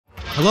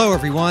Hello,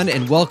 everyone,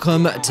 and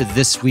welcome to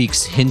this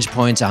week's Hinge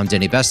Points. I'm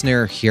Danny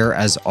Bessner, here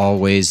as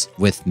always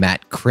with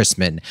Matt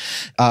Christman.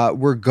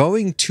 We're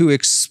going to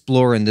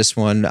explore in this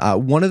one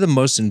of the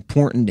most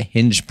important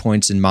hinge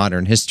points in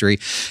modern history,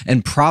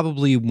 and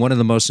probably one of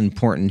the most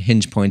important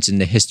hinge points in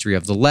the history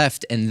of the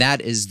left, and that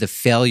is the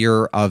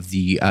failure of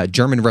the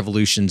German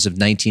revolutions of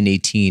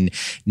 1918,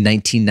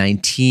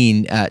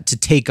 1919 to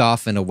take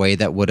off in a way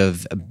that would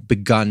have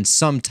begun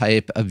some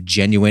type of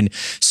genuine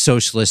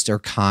socialist or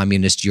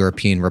communist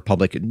European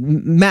republic.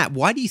 Matt,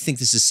 why do you think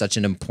this is such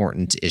an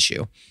important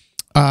issue?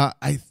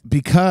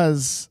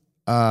 Because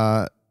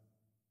the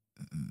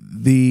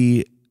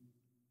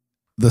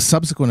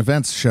subsequent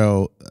events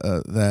show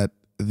that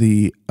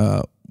the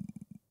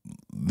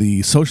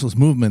socialist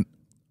movement,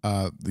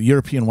 the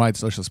European-wide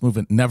socialist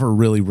movement, never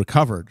really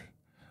recovered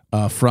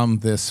from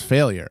this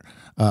failure.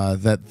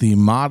 That the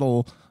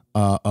model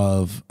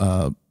of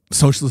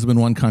socialism in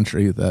one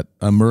country that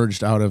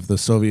emerged out of the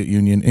Soviet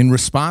Union in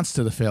response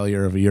to the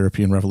failure of a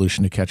European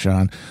revolution to catch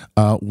on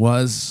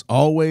was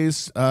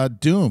always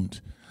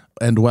doomed.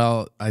 And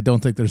while I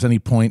don't think there's any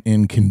point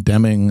in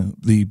condemning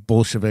the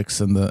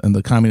Bolsheviks and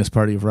the Communist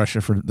Party of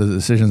Russia for the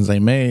decisions they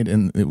made,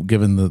 and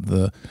given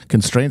the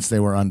constraints they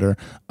were under,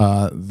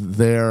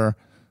 their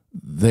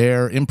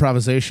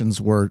improvisations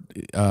were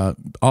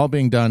all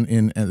being done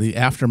in the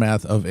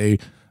aftermath of a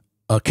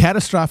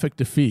catastrophic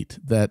defeat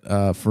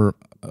that, for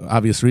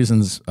obvious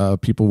reasons,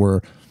 people were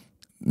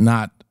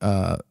not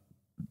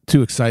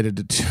too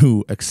excited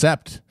to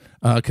accept,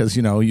 because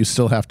you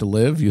still have to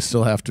live, you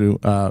still have to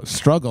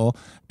struggle,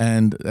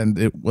 and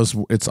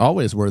it's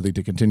always worthy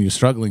to continue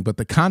struggling. But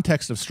the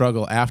context of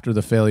struggle after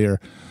the failure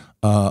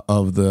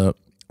of the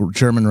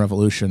German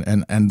Revolution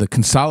and the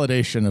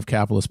consolidation of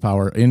capitalist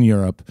power in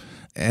Europe,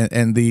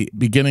 and the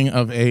beginning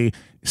of a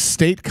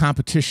state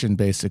competition,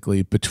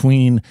 basically,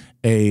 between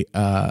a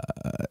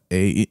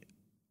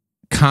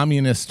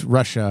communist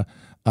Russia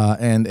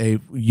and a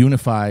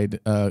unified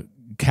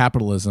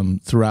capitalism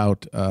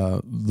throughout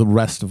the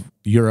rest of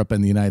Europe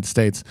and the United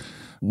States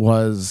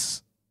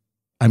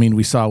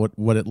we saw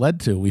what it led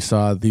to. We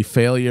saw the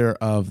failure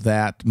of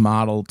that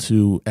model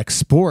to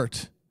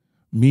export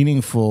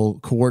meaningful,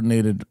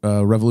 coordinated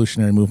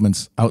revolutionary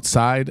movements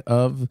outside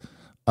of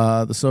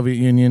the Soviet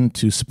Union,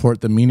 to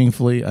support them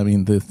meaningfully.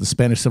 The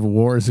Spanish Civil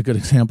War is a good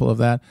example of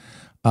that.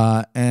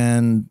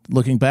 And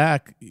looking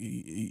back,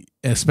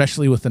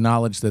 especially with the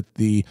knowledge that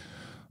the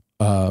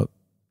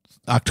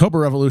October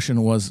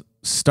Revolution was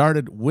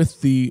started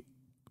with the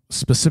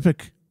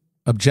specific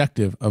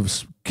objective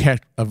of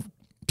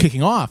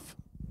kicking off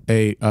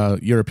a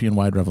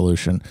European-wide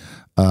revolution,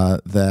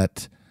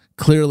 that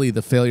clearly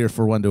the failure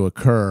for one to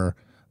occur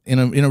in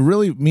a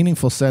really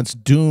meaningful sense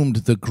doomed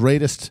the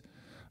greatest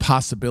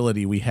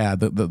possibility we had,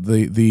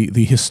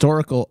 the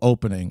historical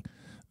opening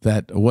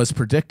that was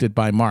predicted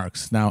by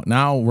Marx.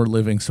 Now we're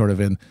living sort of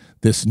in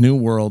this new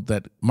world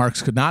that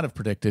Marx could not have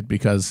predicted,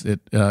 because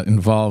it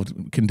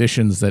involved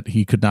conditions that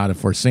he could not have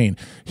foreseen.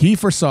 He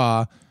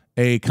foresaw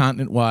a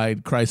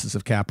continent-wide crisis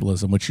of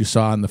capitalism, which you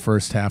saw in the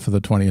first half of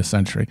the 20th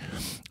century.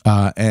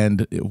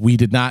 And we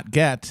did not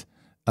get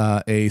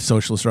a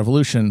socialist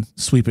revolution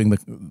sweeping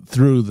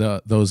through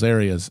those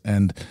areas.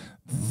 And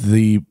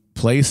the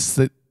place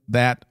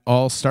that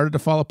all started to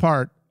fall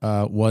apart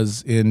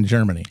was in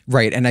Germany.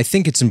 Right. And I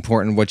think it's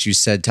important what you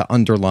said to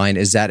underline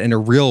is that in a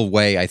real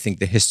way, I think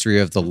the history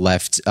of the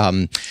left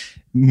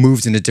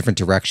moved in a different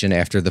direction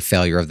after the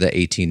failure of the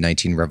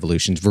 1819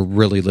 revolutions. We're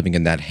really living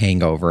in that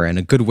hangover. And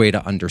a good way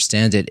to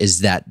understand it is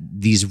that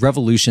these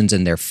revolutions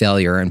and their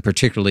failure, and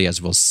particularly,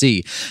 as we'll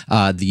see,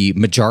 the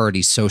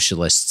majority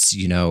socialists,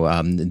 the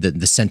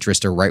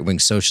centrist or right-wing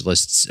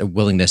socialists'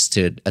 willingness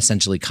to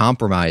essentially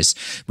compromise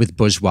with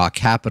bourgeois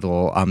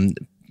capital,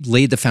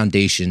 laid the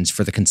foundations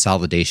for the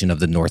consolidation of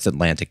the North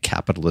Atlantic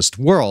capitalist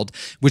world,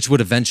 which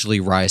would eventually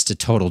rise to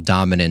total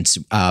dominance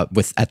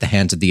at the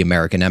hands of the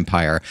American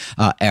empire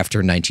after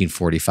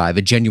 1945,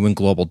 a genuine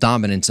global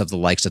dominance of the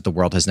likes that the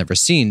world has never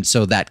seen,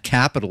 so that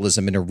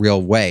capitalism in a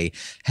real way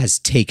has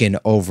taken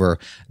over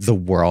the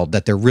world,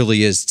 that there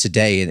really is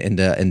today in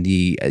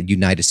the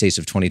United States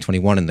of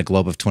 2021, in the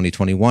globe of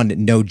 2021,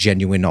 no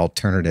genuine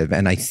alternative.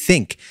 And I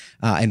think,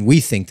 and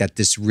we think that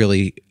this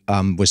really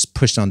was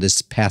pushed on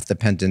this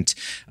path-dependent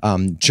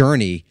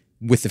journey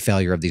with the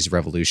failure of these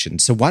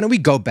revolutions. So why don't we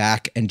go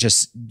back and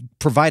just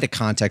provide a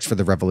context for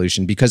the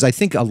revolution? Because I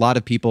think a lot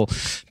of people,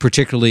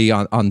 particularly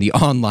on the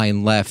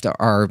online left,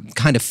 are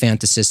kind of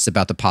fantasists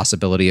about the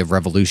possibility of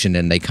revolution,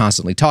 and they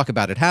constantly talk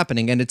about it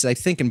happening. And it's, I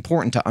think,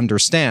 important to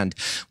understand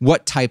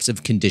what types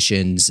of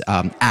conditions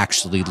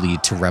actually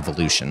lead to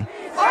revolution.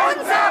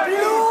 Unser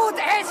Blut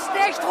ist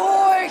nicht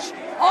ruhig!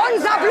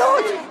 Unser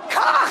Blut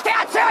kocht,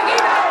 Herr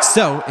Zergina!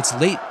 So it's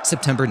late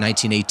September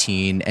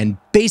 1918, and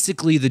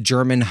basically the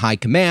German high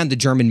command, the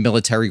German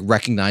military,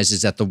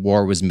 recognizes that the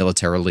war was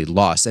militarily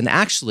lost. And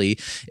actually,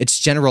 it's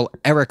General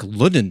Erich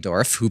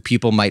Ludendorff, who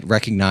people might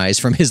recognize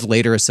from his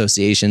later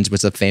associations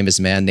with a famous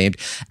man named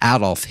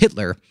Adolf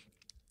Hitler.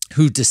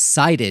 who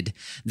decided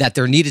that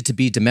there needed to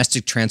be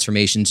domestic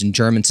transformations in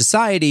German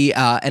society,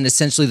 and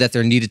essentially that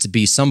there needed to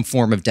be some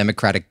form of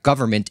democratic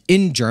government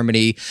in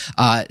Germany,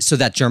 so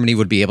that Germany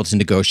would be able to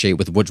negotiate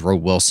with Woodrow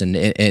Wilson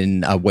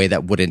in a way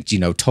that wouldn't,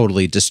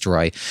 totally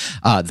destroy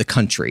the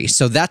country.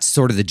 So that's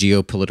sort of the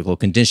geopolitical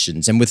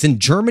conditions. And within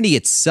Germany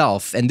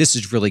itself, and this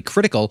is really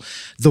critical,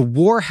 the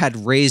war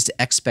had raised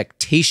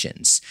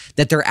expectations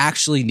that there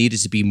actually needed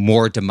to be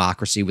more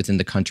democracy within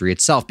the country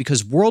itself,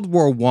 because World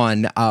War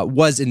I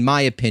was, in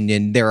my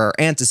opinion, there are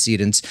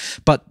antecedents,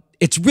 but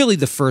it's really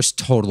the first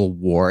total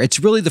war. It's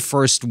really the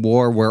first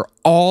war where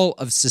all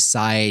of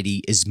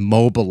society is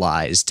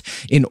mobilized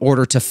in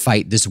order to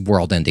fight this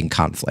world-ending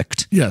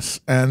conflict. Yes,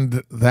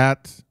 and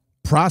that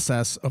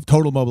process of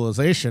total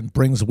mobilization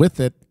brings with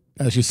it,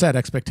 as you said,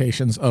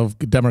 expectations of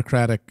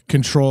democratic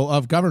control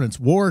of governance.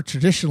 War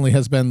traditionally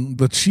has been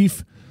the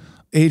chief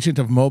agent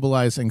of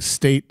mobilizing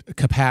state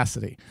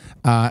capacity,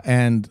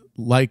 and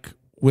like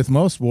with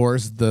most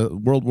wars, the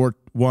World War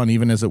I,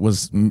 even as it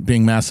was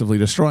being massively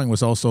destroying,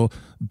 was also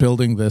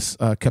building this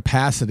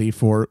capacity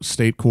for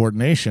state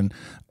coordination.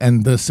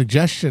 And the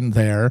suggestion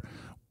there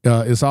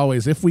is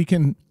always, if we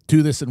can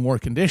do this in war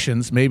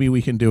conditions, maybe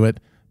we can do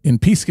it in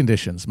peace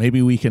conditions.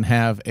 Maybe we can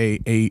have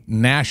a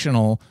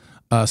national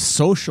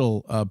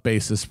social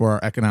basis for our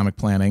economic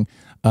planning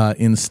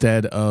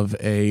instead of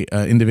a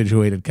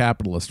individuated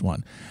capitalist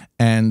one.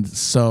 And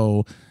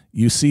so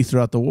you see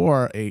throughout the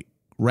war a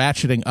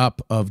ratcheting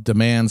up of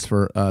demands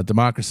for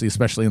democracy,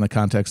 especially in the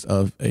context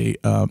of a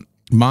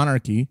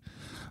monarchy.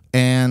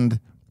 And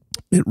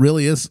it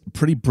really is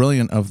pretty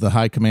brilliant of the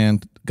high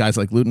command guys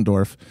like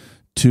Ludendorff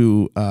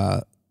to,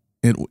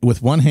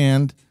 with one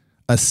hand,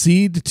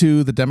 accede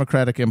to the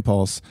democratic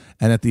impulse,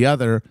 and at the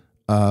other,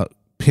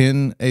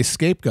 pin a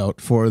scapegoat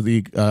for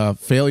the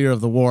failure of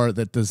the war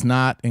that does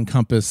not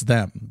encompass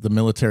them, the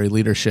military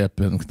leadership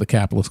and the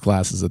capitalist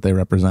classes that they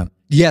represent.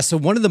 Yeah, so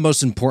one of the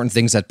most important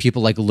things that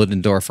people like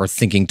Ludendorff are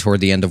thinking toward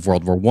the end of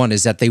World War I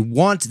is that they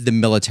want the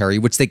military,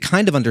 which they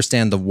kind of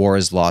understand the war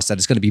is lost, that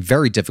it's going to be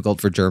very difficult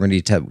for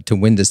Germany to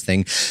win this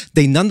thing.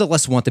 They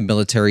nonetheless want the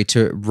military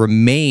to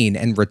remain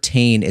and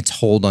retain its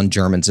hold on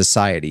German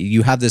society.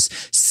 You have this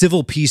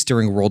civil peace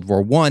during World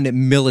War I,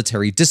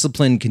 military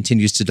discipline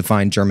continues to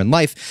define German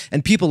life,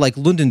 and people like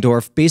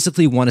Ludendorff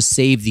basically want to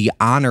save the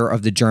honor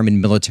of the German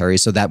military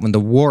so that when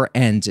the war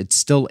ends, it's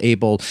still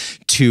able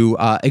to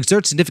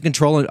exert significant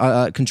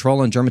control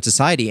on German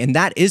society. And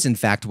that is, in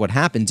fact, what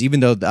happens,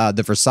 even though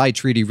the Versailles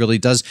Treaty really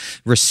does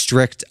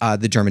restrict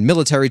the German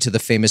military to the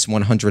famous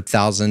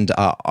 100,000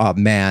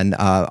 man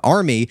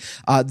army.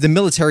 The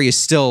military is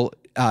still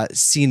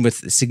seen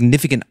with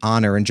significant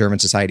honor in German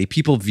society.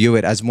 People view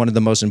it as one of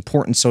the most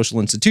important social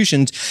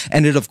institutions,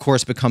 and it, of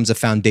course, becomes a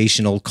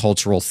foundational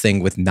cultural thing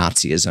with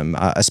Nazism,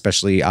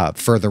 especially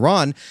further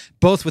on,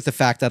 both with the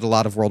fact that a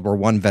lot of World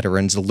War I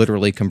veterans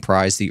literally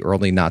comprise the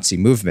early Nazi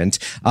movement,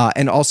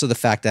 and also the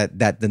fact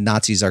that the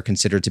Nazis are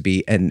considered to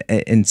be an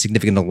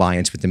insignificant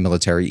alliance with the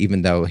military,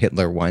 even though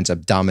Hitler winds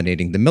up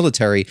dominating the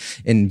military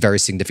in very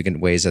significant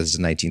ways as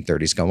the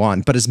 1930s go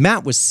on. But as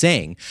Matt was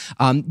saying,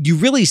 you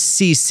really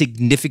see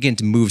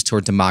significant moves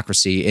toward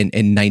democracy in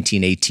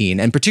 1918,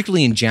 and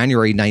particularly in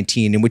January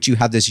 19, in which you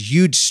have this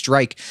huge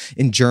strike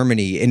in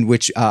Germany, in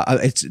which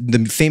it's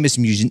the famous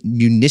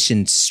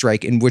munitions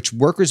strike, in which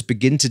workers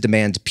begin to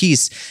demand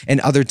peace and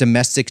other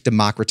domestic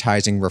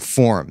democratizing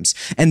reforms.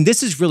 And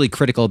this is really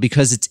critical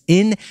because it's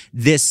in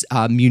this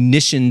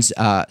munitions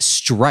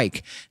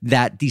strike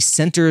that the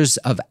centers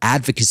of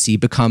advocacy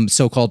become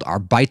so-called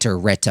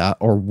Arbeiterräte,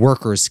 or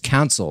workers'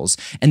 councils.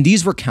 And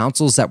these were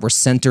councils that were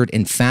centered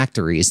in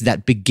factories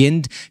that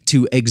begin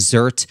to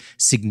exert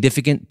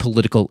significant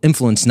political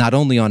influence, not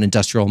only on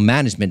industrial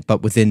management,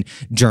 but within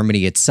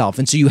Germany itself.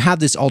 And so you have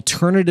this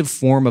alternative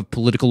form of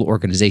political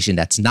organization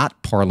that's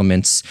not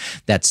parliaments,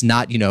 that's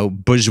not,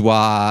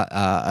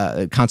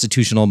 bourgeois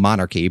constitutional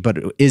monarchy, but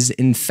is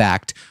in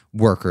fact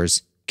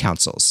workers'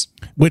 councils.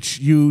 Which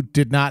you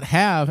did not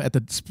have at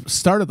the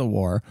start of the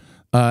war,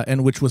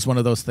 and which was one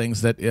of those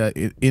things that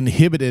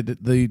inhibited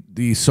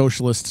the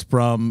socialists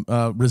from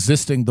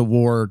resisting the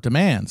war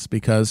demands,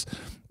 because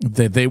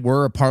they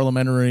were a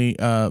parliamentary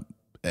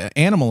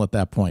animal at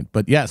that point.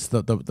 But yes,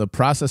 the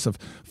process of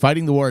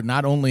fighting the war had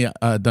not only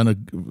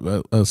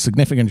done a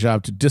significant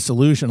job to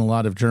disillusion a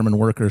lot of German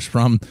workers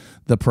from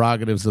the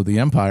prerogatives of the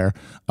empire,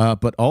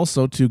 but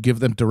also to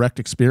give them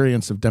direct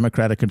experience of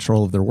democratic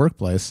control of their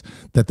workplace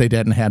that they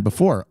hadn't had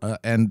before,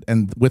 and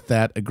with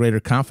that, a greater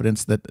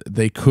confidence that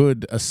they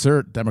could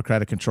assert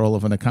democratic control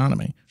of an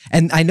economy.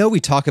 And I know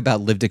we talk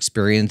about lived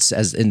experience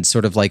as in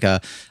sort of like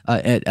a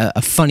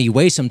funny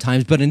way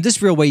sometimes, but in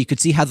this real way, you could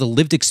see how the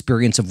lived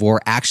experience of war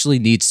actually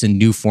needs to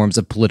new forms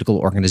of political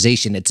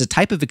organization. It's a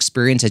type of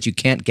experience that you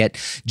can't get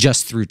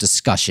just through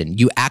discussion.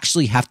 You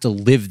actually have to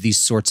live these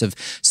sorts of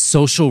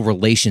social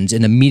relations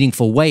in a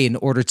meaningful way in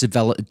order to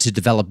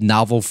develop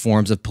novel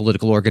forms of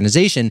political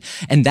organization.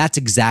 And that's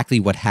exactly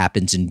what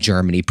happens in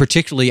Germany,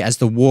 particularly as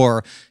the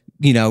war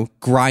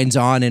grinds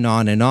on and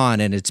on and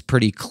on, and it's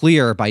pretty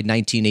clear by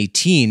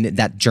 1918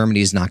 that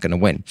Germany is not going to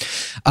win.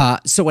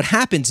 So what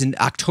happens in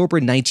October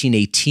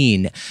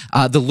 1918,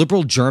 the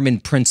liberal German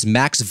Prince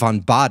Max von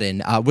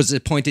Baden was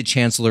appointed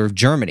Chancellor of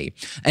Germany.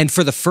 And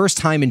for the first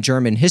time in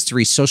German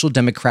history, social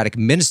democratic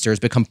ministers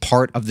become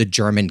part of the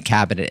German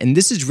cabinet. And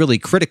this is really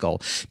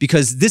critical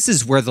because this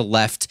is where the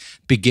left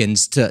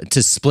begins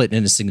to split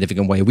in a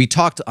significant way. We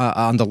talked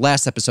on the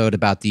last episode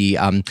about the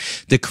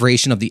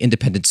creation of the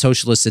Independent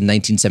Socialists in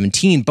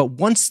 1917. But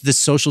once the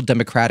social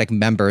democratic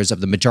members of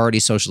the majority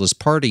Socialist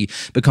Party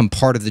become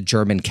part of the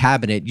German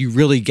cabinet, you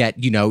really get,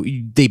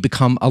 they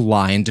become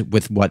aligned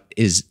with what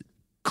is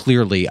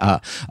clearly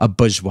a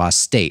bourgeois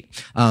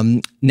state.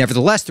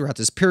 Nevertheless, throughout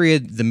this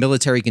period, the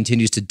military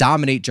continues to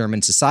dominate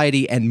German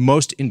society, and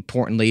most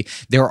importantly,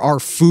 there are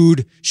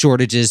food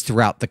shortages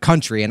throughout the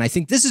country. And I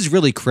think this is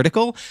really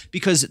critical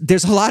because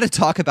there's a lot of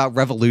talk about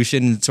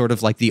revolution, sort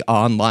of like the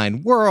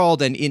online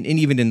world and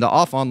even in the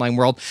off-online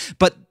world,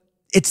 but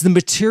it's the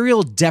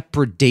material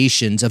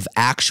depredations of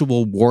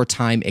actual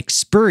wartime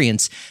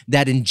experience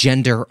that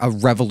engender a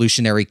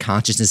revolutionary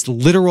consciousness,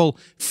 literal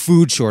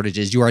food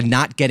shortages. You are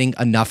not getting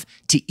enough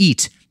to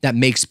eat that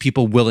makes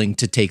people willing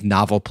to take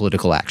novel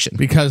political action.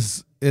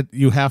 Because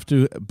you have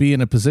to be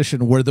in a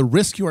position where the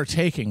risk you are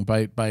taking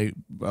by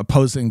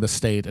opposing the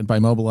state and by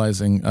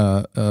mobilizing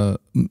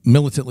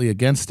militantly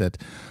against it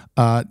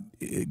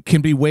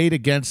can be weighed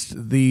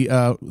against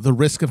the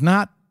risk of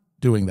not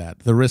doing that,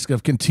 the risk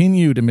of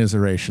continued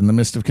immiseration, the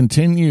risk of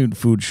continued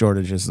food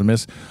shortages, the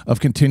risk of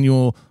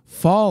continual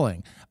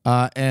falling.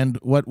 And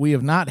what we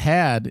have not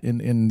had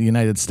in the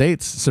United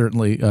States,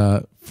 certainly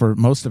for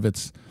most of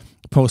its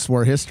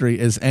post-war history,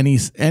 is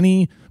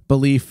any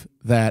belief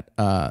that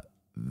that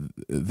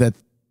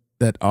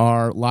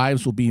our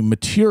lives will be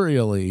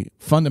materially,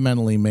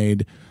 fundamentally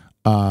made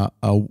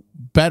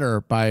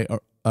better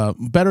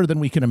than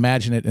we can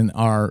imagine it in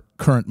our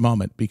current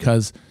moment,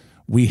 because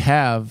we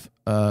have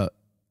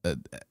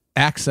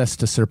access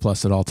to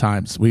surplus at all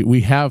times.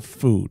 We have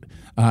food.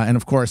 And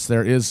of course,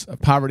 there is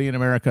poverty in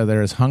America,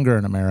 there is hunger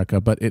in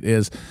America, but it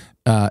is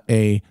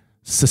a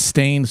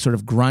sustained sort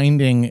of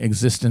grinding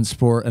existence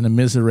for an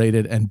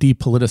immiserated and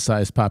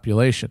depoliticized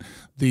population.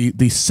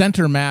 The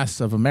center mass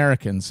of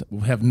Americans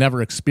have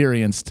never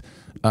experienced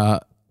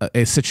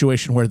a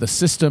situation where the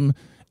system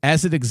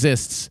as it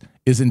exists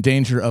is in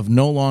danger of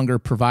no longer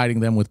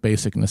providing them with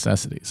basic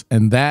necessities.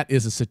 And that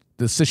is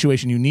the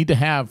situation you need to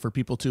have for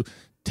people to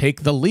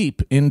take the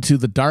leap into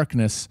the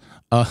darkness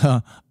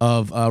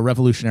of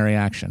revolutionary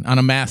action on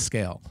a mass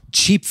scale.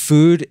 Cheap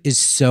food is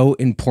so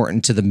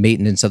important to the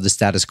maintenance of the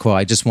status quo.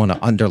 I just want to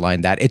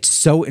underline that. It's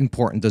so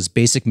important, those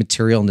basic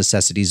material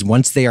necessities.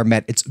 Once they are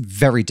met, it's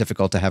very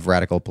difficult to have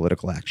radical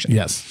political action.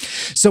 Yes.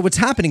 So what's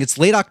happening, it's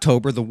late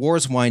October, the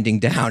war's winding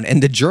down,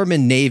 and the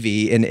German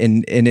Navy, in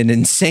an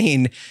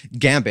insane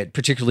gambit,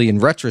 particularly in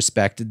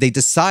retrospect, they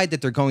decide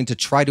that they're going to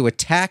try to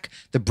attack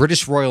the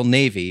British Royal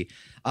Navy,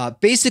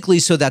 basically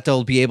so that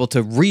they'll be able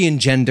to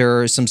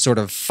re-engender some sort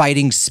of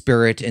fighting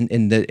spirit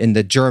in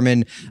the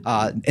German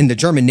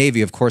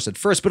Navy, of course, at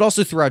first, but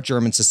also throughout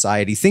German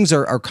society. Things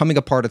are coming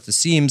apart at the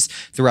seams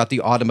throughout the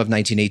autumn of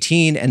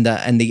 1918, and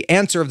the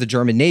answer of the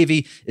German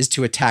Navy is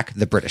to attack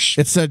the British.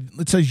 It's a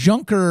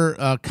Junker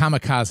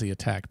kamikaze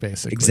attack,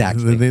 basically.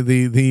 Exactly.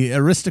 The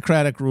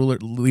aristocratic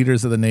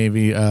leaders of the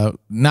Navy,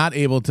 not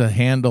able to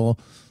handle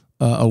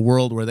a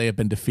world where they have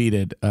been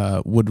defeated,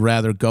 would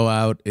rather go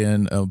out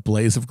in a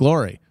blaze of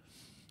glory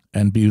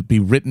and be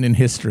written in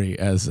history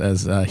as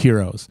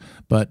heroes.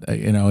 But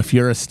if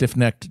you're a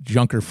stiff-necked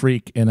junker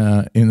freak in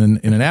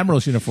an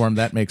admiral's uniform,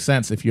 that makes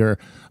sense. If you're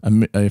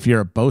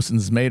a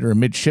bosun's mate or a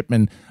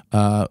midshipman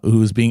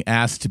who's being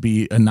asked to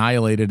be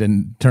annihilated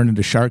and turned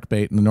into shark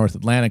bait in the North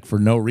Atlantic for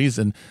no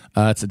reason,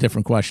 it's a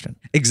different question.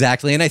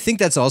 Exactly. And I think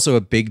that's also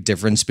a big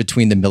difference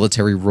between the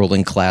military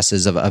ruling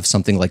classes of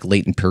something like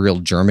late imperial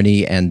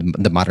Germany and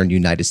the modern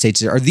United States.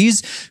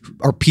 These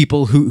are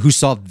people who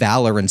saw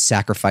valor and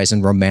sacrifice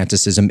and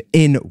romanticism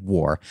in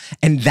war.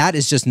 And that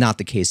is just not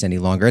the case any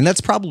longer. And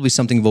that's probably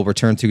something we'll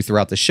return to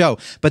throughout the show.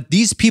 But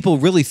these people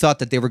really thought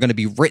that they were going to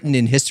be written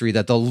in history,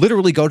 that they'll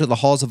literally go to the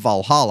halls of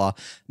Valhalla,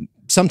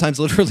 sometimes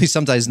literally,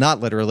 sometimes not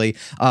literally,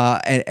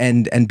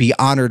 and be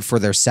honored for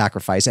their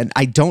sacrifice. And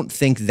I don't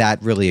think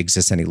that really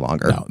exists any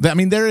longer. No, I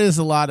mean, there is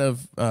a lot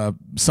of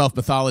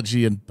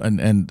self-mythology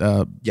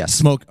and yes,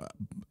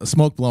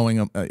 smoke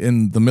blowing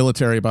in the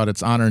military about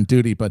its honor and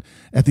duty. But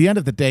at the end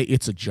of the day,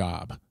 it's a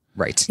job.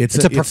 Right. It's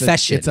a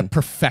profession. It's a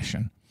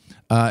profession.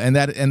 And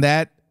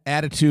that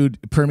attitude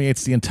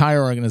permeates the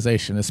entire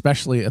organization,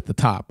 especially at the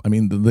top. I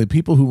mean, the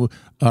people who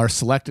are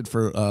selected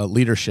for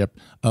leadership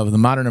of the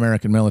modern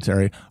American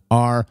military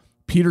are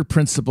Peter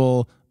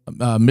Principle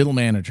middle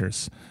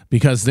managers,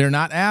 because they're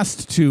not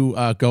asked to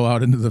go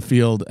out into the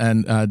field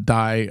and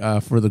die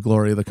for the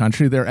glory of the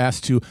country. They're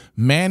asked to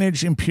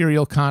manage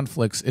imperial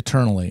conflicts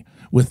eternally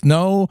with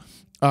no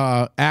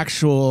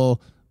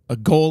actual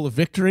goal of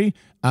victory.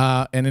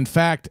 And in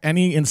fact,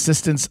 any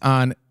insistence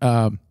on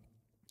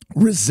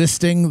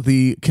resisting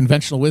the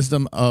conventional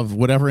wisdom of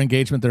whatever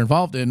engagement they're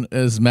involved in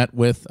is met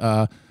with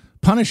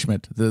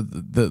punishment.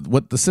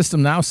 What the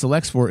system now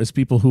selects for is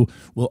people who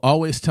will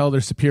always tell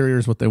their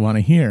superiors what they want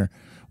to hear,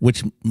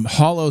 which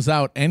hollows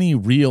out any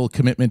real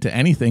commitment to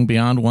anything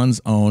beyond one's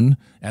own,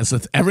 as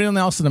with everything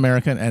else in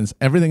America and as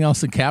everything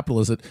else in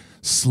capitalism. It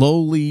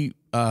slowly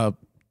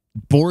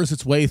bores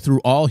its way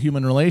through all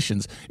human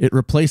relations. It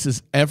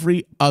replaces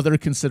every other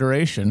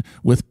consideration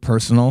with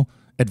personal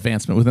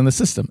advancement within the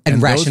system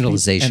and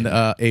rationalization,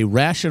 and a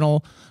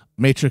rational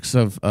matrix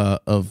of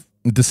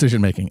decision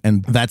making.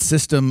 And that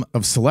system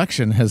of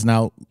selection has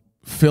now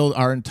filled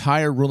our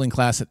entire ruling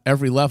class at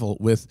every level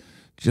with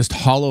just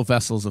hollow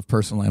vessels of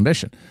personal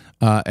ambition,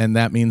 and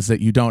that means that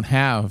you don't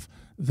have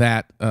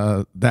that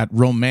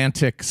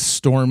romantic,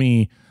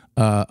 stormy,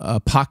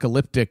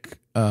 apocalyptic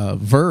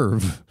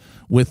verve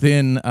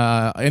within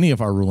any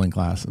of our ruling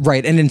classes.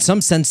 Right. And in some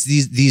sense,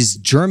 these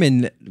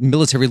German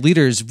military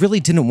leaders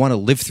really didn't want to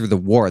live through the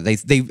war.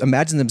 They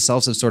imagined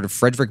themselves as sort of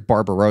Frederick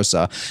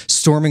Barbarossa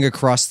storming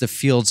across the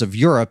fields of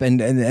Europe, and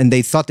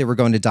they thought they were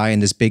going to die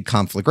in this big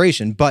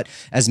conflagration. But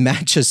as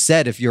Matt just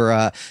said, if you're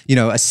a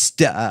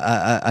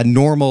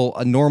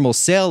normal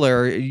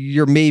sailor,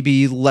 you're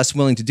maybe less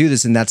willing to do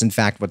this, and that's in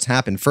fact what's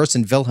happened. First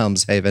in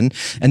Wilhelmshaven,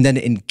 and then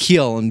in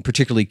Kiel, and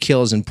particularly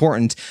Kiel is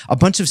important. A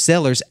bunch of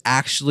sailors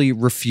actually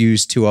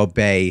refused to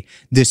obey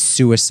this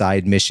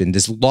suicide mission,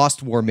 this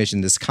lost war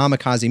mission, this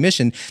kamikaze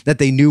mission that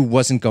they knew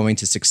wasn't going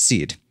to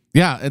succeed.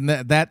 Yeah, and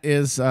that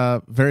is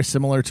very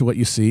similar to what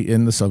you see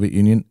in the Soviet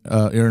Union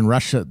or in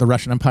Russia, the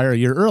Russian Empire a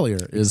year earlier.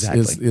 Is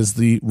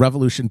the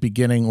revolution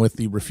beginning with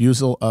the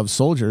refusal of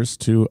soldiers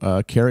to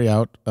carry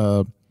out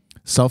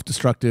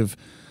self-destructive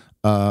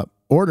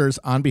orders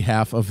on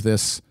behalf of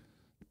this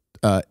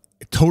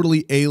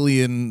totally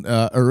alien,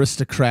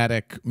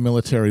 aristocratic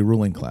military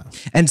ruling class.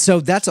 And so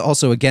that's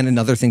also, again,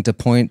 another thing to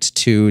point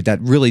to that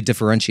really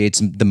differentiates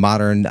the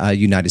modern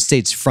United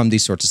States from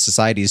these sorts of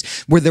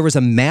societies, where there was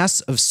a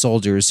mass of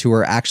soldiers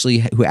who actually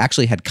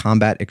had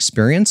combat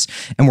experience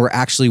and were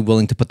actually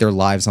willing to put their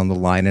lives on the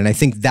line. And I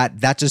think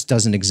that just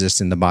doesn't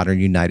exist in the modern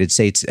United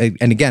States.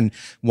 And again,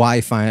 why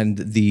I find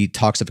the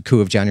talks of a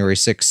coup of January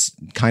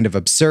 6th kind of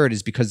absurd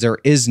is because there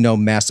is no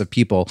mass of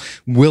people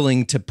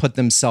willing to put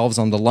themselves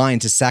on the line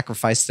to sacrifice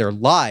their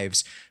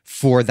lives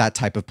for that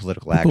type of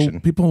political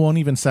action. People won't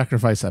even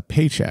sacrifice a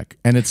paycheck,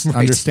 and it's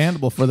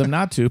understandable for them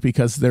not to,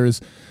 because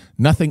there's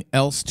nothing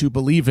else to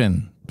believe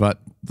in but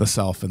the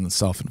self and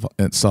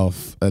the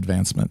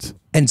self-advancement.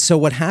 And so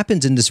what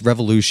happens in this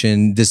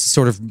revolution, this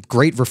sort of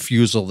great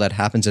refusal that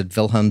happens at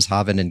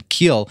Wilhelmshaven and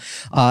Kiel,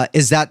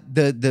 is that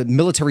the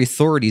military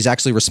authorities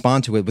actually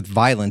respond to it with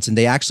violence, and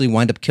they actually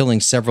wind up killing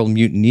several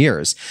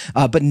mutineers.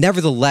 But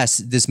nevertheless,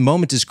 this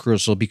moment is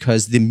crucial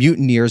because the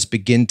mutineers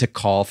begin to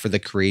call for the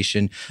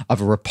creation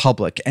of a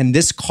republic. And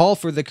this call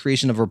for the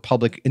creation of a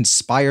republic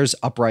inspires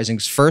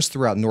uprisings first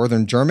throughout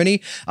northern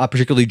Germany,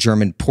 particularly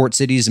German port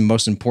cities, and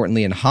most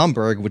importantly in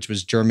Hamburg, which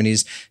was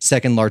Germany's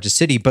second largest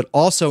city, but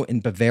also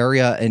in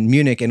Bavaria and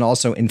Munich, and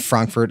also in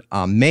Frankfurt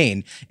am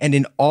Main. And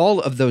in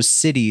all of those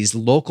cities,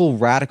 local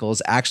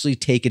radicals actually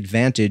take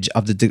advantage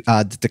of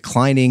the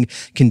declining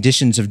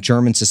conditions of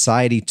German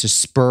society to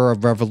spur a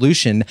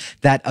revolution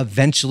that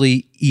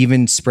eventually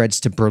even spreads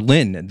to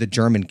Berlin, the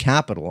German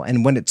capital.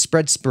 And when it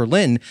spreads to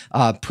Berlin,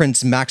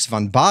 Prince Max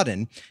von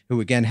Baden,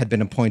 who again had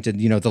been appointed,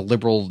 the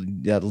liberal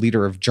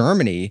leader of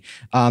Germany,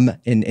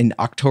 in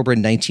October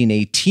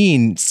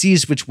 1918,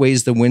 sees which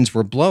ways the winds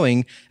were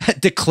blowing,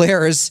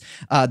 declares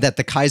that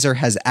the Kaiser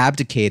has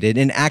abdicated,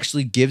 and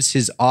actually gives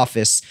his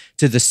office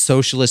to the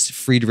socialist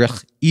Friedrich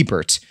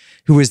Ebert,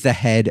 who is the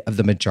head of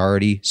the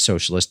majority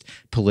socialist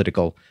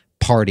political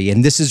party.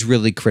 And this is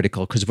really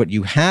critical because what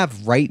you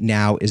have right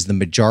now is the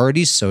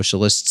majority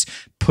socialists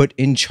put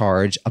in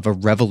charge of a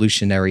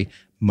revolutionary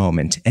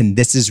moment. And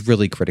this is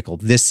really critical.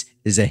 This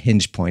is a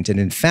hinge point. And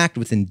in fact,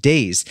 within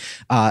days,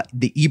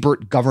 the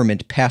Ebert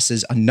government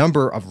passes a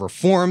number of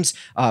reforms.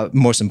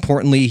 Most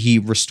importantly, he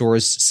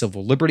restores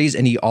civil liberties,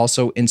 and he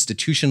also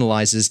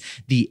institutionalizes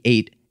the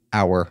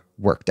 8-hour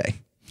workday.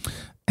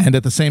 And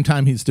at the same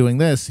time he's doing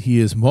this, he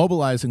is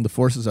mobilizing the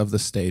forces of the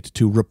state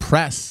to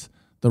repress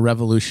the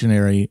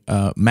revolutionary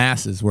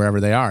masses wherever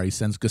they are. He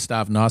sends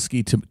Gustav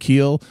Noske to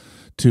Kiel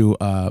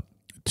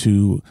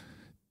to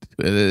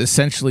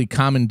essentially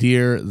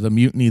commandeer the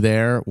mutiny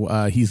there.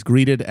 He's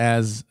greeted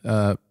as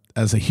a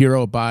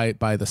hero by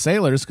the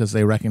sailors because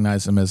they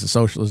recognize him as a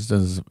socialist,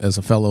 as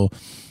a fellow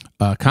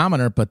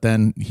commoner. But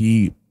then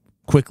he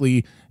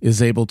quickly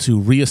is able to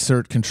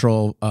reassert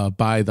control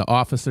by the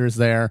officers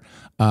there,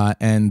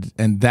 and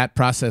that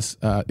process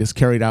is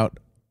carried out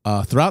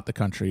throughout the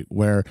country,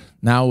 where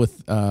now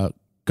with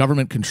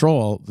government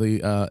control, the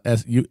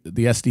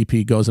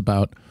SDP goes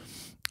about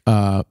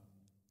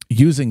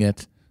using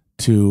it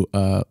to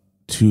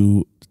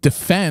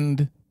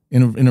defend,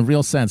 in a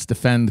real sense,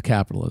 defend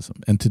capitalism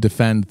and to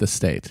defend the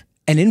state.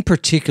 And in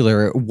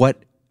particular,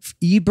 what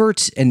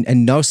Ebert and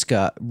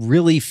Noske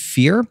really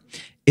fear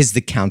is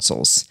the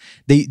councils.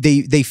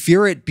 They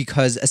fear it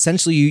because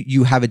essentially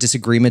you have a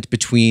disagreement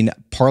between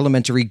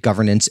parliamentary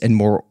governance and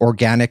more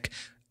organic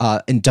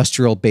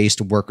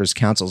industrial-based workers'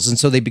 councils. And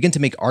so they begin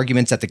to make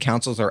arguments that the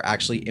councils are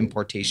actually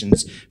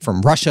importations from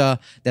Russia,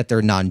 that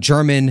they're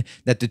non-German,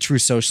 that the true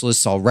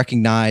socialists all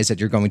recognize that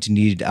you're going to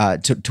need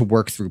to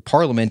work through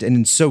parliament. And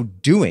in so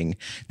doing,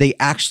 they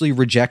actually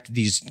reject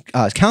these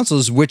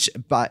councils, which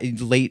by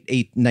late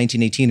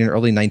 1918 and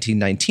early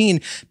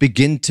 1919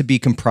 begin to be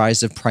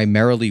comprised of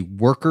primarily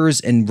workers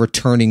and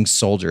returning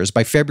soldiers.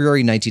 By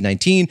February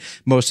 1919,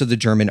 most of the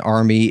German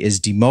army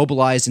is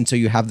demobilized, and so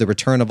you have the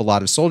return of a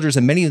lot of soldiers,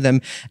 and many of them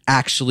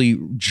actually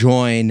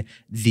join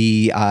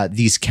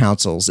these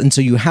councils. And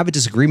so you have a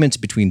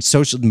disagreement between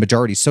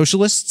majority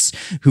socialists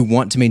who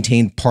want to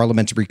maintain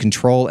parliamentary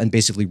control and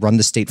basically run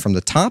the state from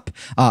the top,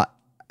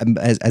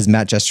 as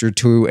Matt gestured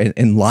to,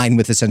 in line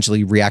with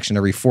essentially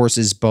reactionary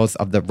forces, both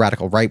of the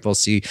radical right, we'll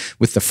see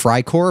with the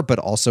Freikorps, but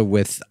also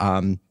with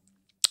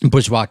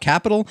bourgeois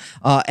capital.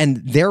 And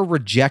they're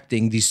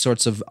rejecting these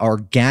sorts of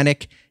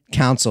organic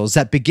councils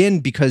that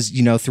begin because,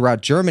 throughout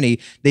Germany,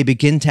 they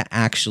begin to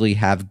actually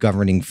have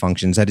governing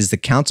functions. That is, the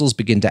councils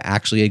begin to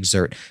actually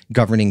exert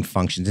governing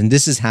functions. And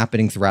this is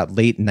happening throughout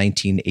late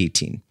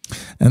 1918.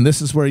 And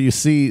this is where you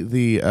see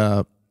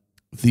the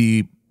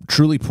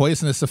truly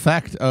poisonous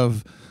effect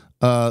of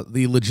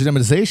the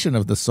legitimization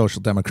of the Social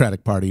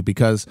Democratic Party,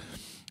 because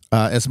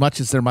as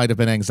much as there might have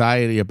been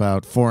anxiety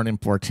about foreign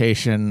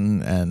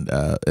importation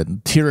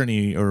and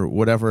tyranny or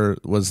whatever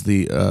was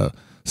the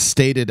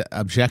stated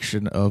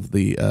objection of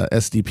the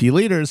SDP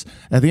leaders,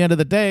 at the end of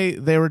the day,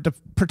 they were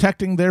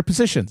protecting their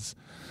positions.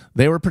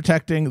 They were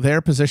protecting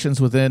their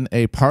positions within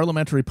a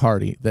parliamentary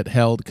party that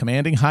held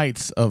commanding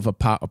heights of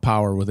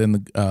power within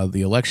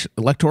the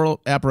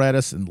electoral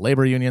apparatus and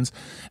labor unions.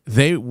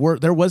 There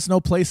was no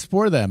place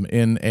for them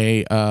in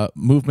a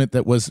movement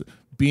that was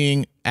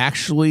being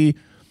actually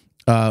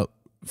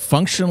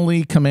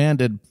functionally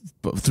commanded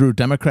through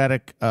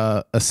democratic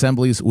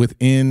assemblies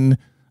within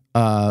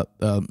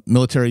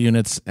military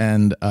units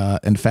and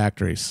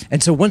factories.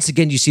 And so once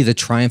again, you see the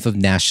triumph of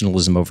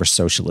nationalism over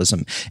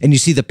socialism, and you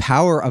see the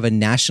power of a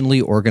nationally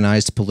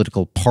organized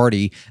political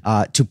party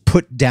to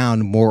put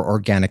down more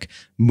organic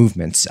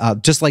movements,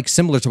 just like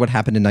similar to what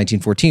happened in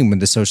 1914 when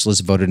the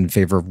socialists voted in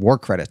favor of war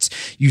credits.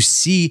 You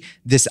see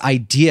this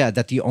idea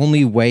that the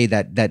only way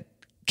that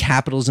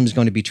capitalism is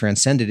going to be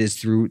transcended is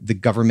through the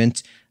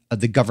government,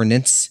 the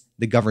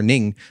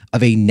governing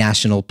of a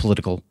national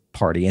political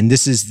party. And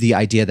this is the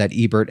idea that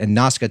Ebert and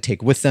Noska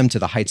take with them to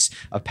the heights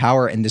of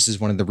power. And this is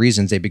one of the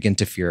reasons they begin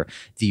to fear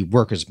the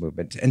workers'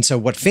 movement. And so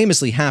what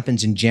famously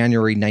happens in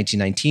January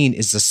 1919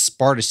 is the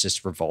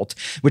Spartacist revolt,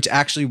 which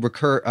actually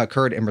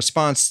occurred in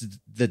response to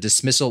the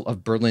dismissal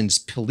of Berlin's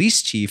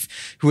police chief,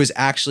 who is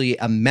actually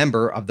a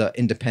member of the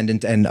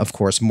independent and, of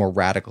course, more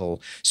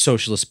radical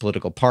socialist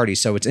political party.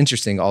 So it's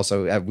interesting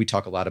also, we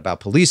talk a lot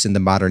about police in the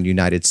modern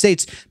United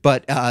States,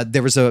 but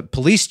there was a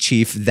police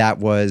chief that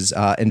was,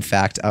 in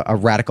fact, a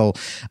radical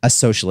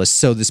socialist.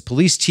 So this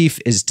police chief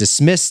is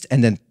dismissed,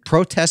 and then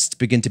protests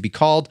begin to be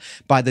called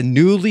by the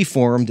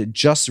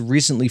just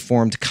recently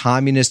formed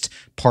Communist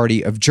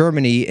Party of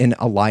Germany in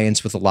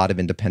alliance with a lot of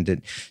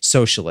independent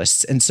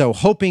socialists. And so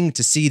hoping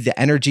to see the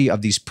energy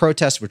of these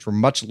protests, which were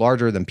much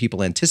larger than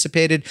people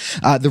anticipated,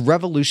 the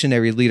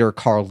revolutionary leader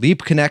Karl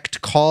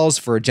Liebknecht calls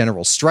for a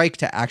general strike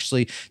to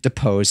actually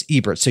depose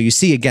Ebert. So you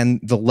see again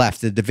the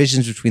left, the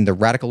divisions between the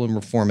radical and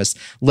reformist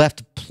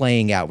left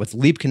playing out, with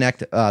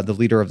Liebknecht, the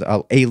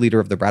leader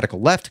of the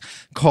radical left,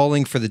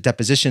 calling for the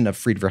deposition of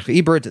Friedrich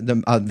Ebert,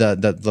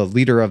 the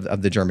leader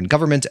of the German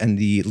government and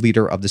the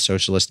leader of the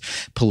socialist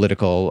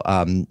political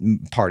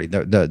party,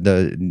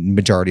 the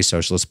majority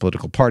socialist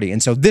political party.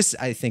 And so this,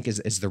 I think,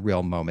 is the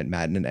real moment,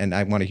 Matt, and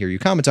I want to hear you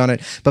comment on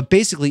it. But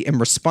basically, in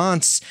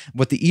response,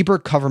 what the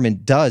Ebert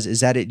government does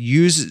is that it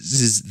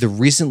uses the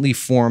recently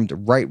formed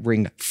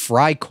right-wing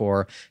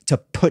Freikorps to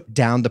put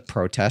down the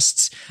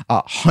protests.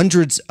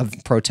 Hundreds of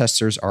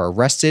protesters are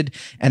arrested,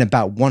 and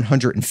about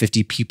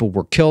 150 people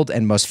were killed.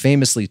 And most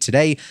famously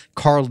today,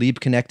 Karl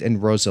Liebknecht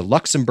and Rosa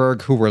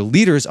Luxemburg, who were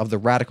leaders of the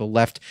radical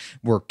left,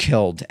 were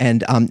killed.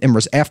 And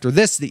after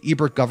this, the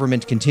Ebert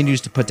government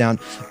continues to put down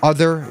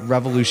other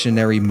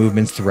revolutionary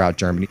movements throughout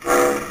Germany.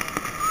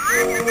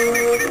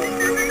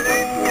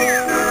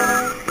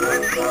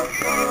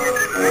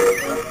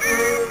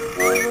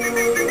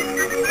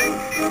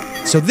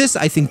 So this,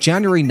 I think,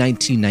 January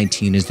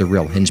 1919 is the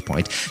real hinge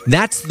point.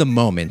 That's the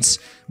moment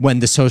when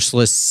the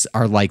socialists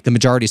are like, the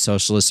majority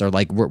socialists are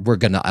like, we're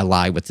going to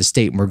ally with the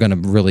state and we're going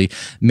to really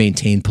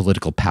maintain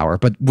political power.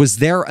 But was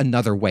there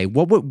another way?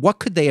 What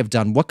could they have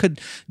done? What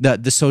could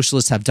the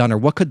socialists have done, or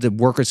what could the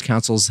workers'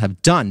 councils have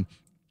done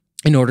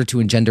in order to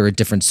engender a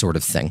different sort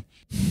of thing?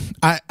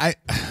 I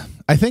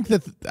think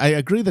that I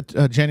agree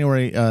that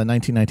January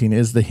 1919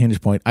 is the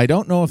hinge point. I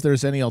don't know if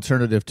there's any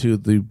alternative to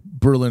the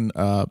Berlin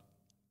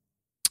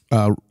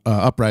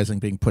uprising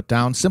being put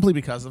down simply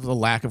because of the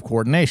lack of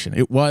coordination.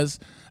 It was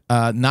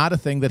not a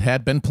thing that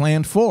had been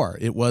planned for.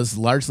 It was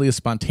largely a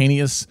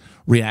spontaneous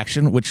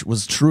reaction, which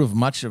was true of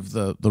much of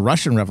the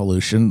Russian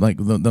Revolution. Like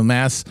the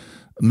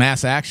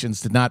mass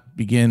actions did not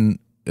begin,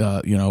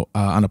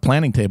 on a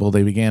planning table.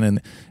 They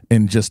began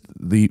in just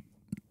the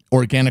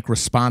organic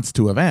response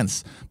to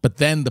events. But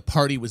then the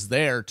party was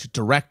there to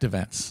direct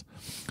events,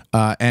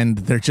 and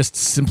there just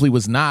simply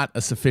was not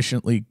a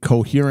sufficiently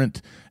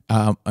coherent,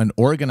 and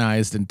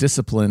organized and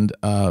disciplined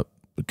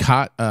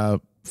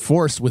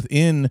force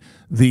within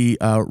the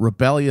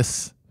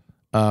rebellious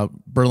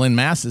Berlin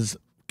masses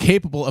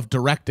capable of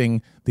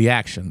directing the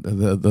action.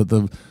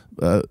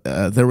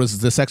 There was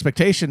this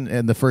expectation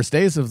in the first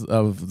days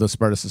of the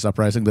Spartacist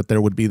uprising that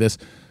there would be this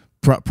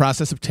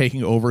process of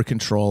taking over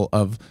control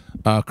of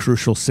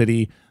crucial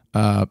city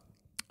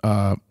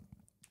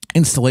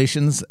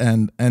installations,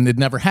 and it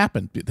never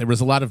happened. There was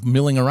a lot of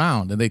milling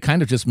around, and they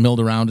kind of just milled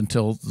around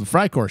until the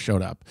Freikorps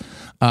showed up,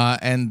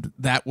 and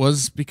that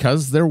was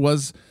because there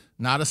was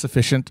not a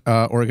sufficient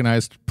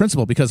organized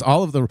principle, because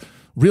all of the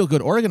real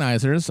good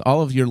organizers,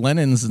 all of your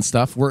Lenins and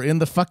stuff, were in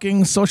the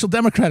fucking Social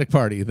Democratic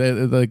Party.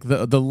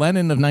 The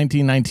Lenin of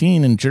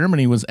 1919 in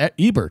Germany was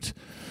Ebert.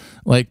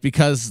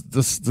 Because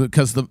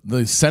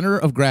the center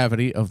of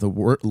gravity of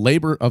the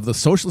labor of the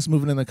socialist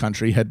movement in the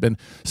country had been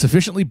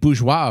sufficiently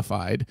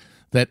bourgeoisified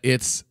that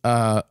its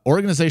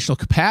organizational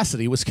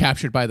capacity was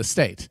captured by the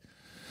state.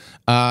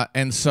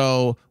 And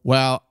so,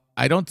 while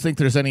I don't think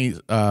there's any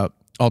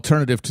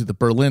alternative to the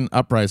Berlin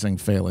uprising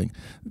failing,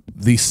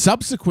 the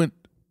subsequent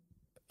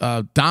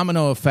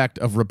domino effect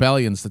of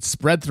rebellions that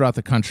spread throughout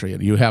the country.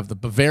 And you have the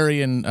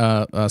Bavarian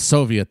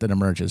Soviet that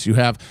emerges. You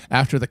have,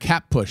 after the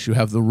Cap push, you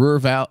have the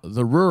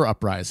Ruhr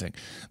uprising.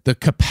 The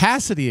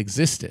capacity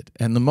existed,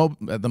 and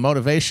the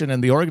motivation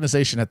and the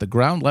organization at the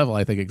ground level,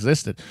 I think,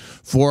 existed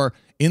for,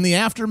 in the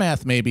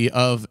aftermath maybe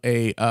of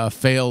a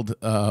failed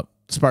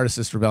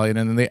Spartacist rebellion,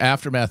 and in the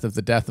aftermath of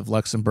the death of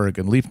Luxemburg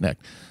and Liebknecht,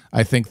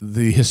 I think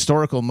the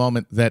historical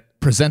moment that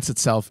presents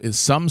itself is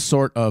some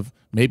sort of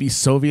maybe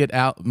Soviet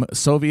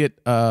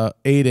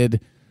aided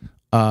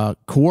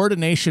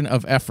coordination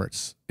of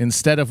efforts,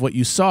 instead of what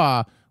you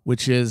saw,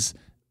 which is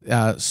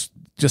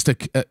just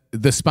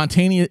the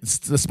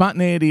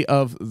spontaneity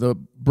of the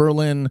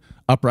Berlin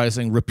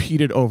uprising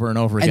repeated over and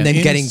over again, and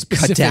then getting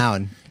cut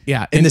down.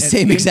 Yeah, in the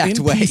same exact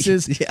way.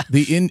 Pieces, yeah.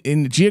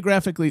 In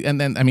geographically, and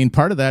then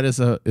part of that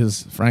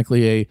is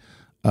frankly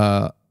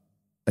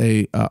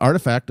a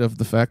artifact of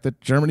the fact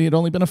that Germany had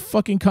only been a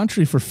fucking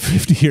country for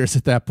 50 years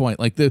at that point.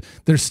 Like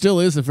there still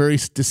is a very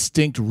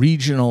distinct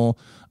regional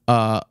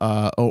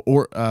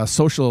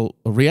social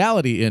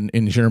reality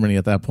in Germany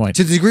at that point.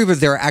 To the degree where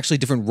there are actually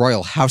different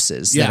royal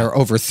houses that are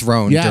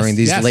overthrown during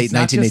these late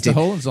 1918. The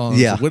Hohenzollern,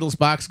 the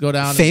Wittelsbachs go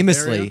down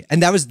famously,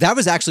 and that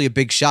was actually a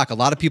big shock. A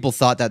lot of people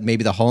thought that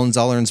maybe the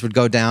Hohenzollerns would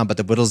go down, but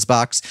the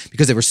Wittelsbachs,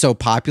 because they were so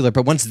popular,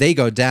 but once they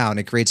go down,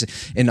 it creates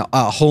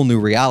a whole new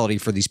reality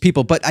for these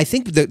people. But I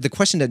think the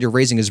question that you're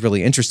raising is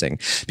really interesting,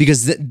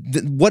 because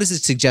what does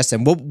it suggest?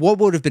 And what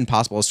would have been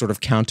possible as sort of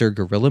counter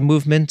guerrilla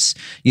movements,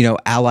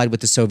 allied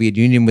with the Soviet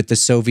Union, with the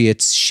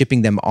Soviets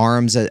shipping them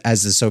arms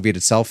as the Soviet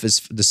itself is,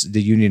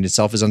 the Union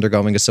itself is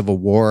undergoing a civil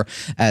war,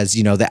 as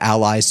the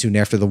Allies soon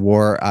after the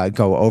war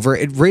go over.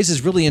 It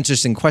raises really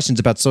interesting questions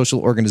about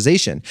social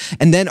organization.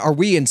 And then are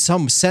we in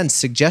some sense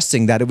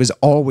suggesting that it was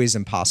always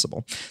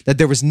impossible, that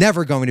there was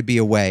never going to be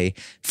a way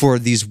for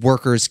these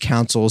workers'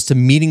 councils to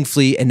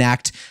meaningfully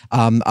enact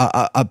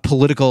a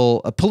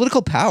political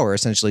power,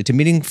 essentially, to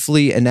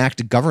meaningfully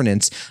enact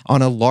governance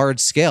on a large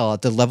scale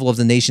at the level of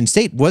the nation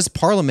state? Was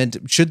Parliament,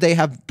 should they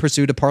have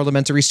pursued a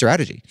parliamentary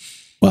strategy?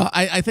 Well,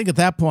 I think at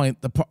that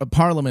point, the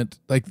Parliament,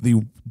 like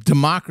the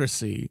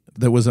democracy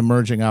that was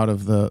emerging out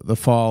of the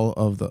fall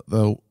of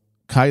the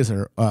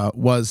Kaiser,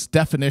 was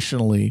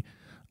definitionally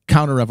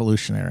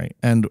counter-revolutionary.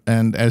 And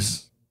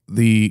as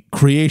the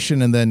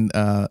creation and then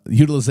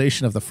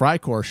utilization of the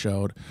Freikorps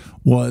showed,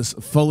 was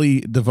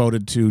fully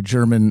devoted to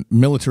German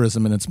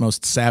militarism in its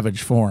most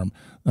savage form.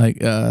 Like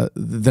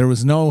there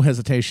was no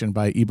hesitation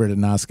by Ebert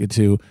and Noske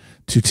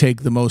to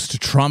take the most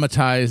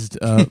traumatized,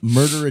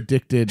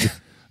 murder-addicted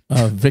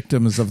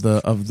victims of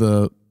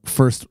the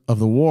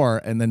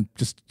war, and then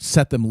just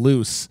set them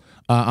loose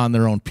on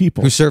their own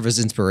people, who serve as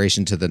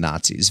inspiration to the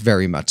Nazis,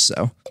 very much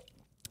so.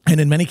 And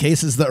in many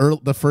cases,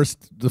 the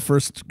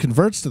first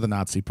converts to the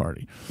Nazi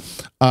Party.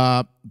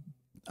 I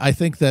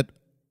think that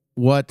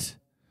what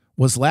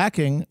was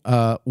lacking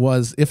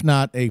was, if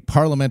not a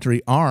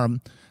parliamentary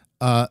arm,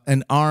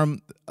 an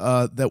arm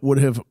that would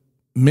have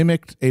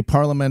mimicked a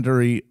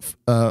parliamentary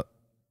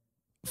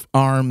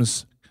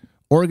arm's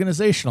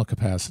organizational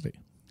capacity.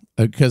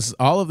 Because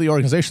all of the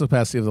organizational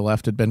capacity of the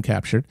left had been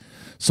captured,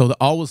 so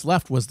all was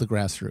left was the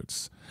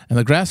grassroots, and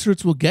the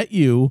grassroots will get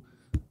you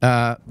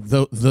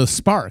the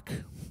spark,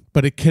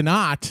 but it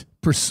cannot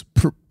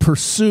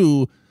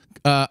pursue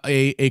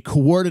a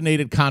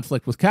coordinated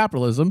conflict with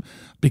capitalism,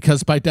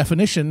 because by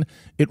definition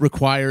it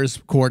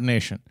requires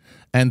coordination,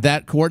 and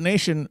that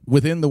coordination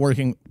within the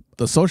working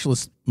the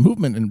socialist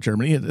movement in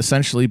Germany had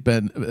essentially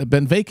been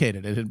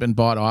vacated. It had been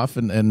bought off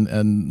and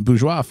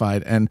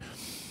bourgeoisified, and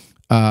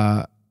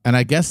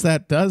I guess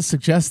that does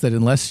suggest that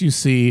unless you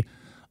see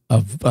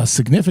a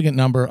significant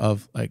number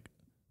of like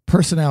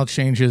personnel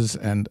changes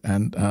and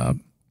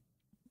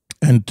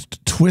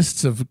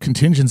twists of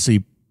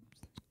contingency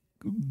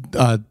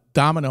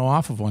domino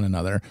off of one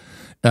another,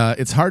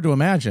 it's hard to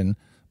imagine.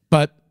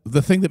 But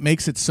the thing that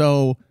makes it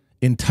so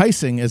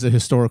enticing as a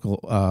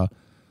historical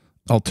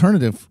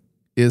alternative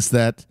is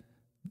that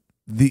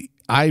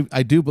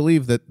I do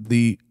believe that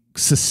the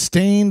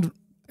sustained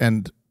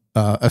and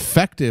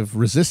effective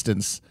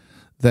resistance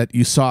that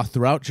you saw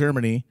throughout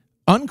Germany,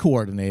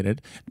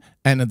 uncoordinated,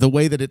 and the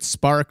way that it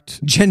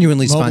sparked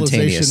genuinely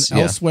spontaneous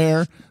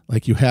elsewhere,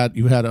 like you had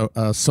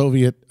a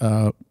Soviet,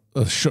 a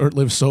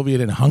short-lived Soviet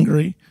in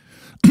Hungary.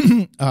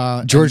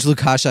 George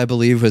Lukács, I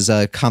believe, was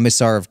a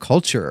commissar of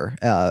culture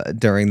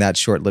during that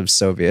short-lived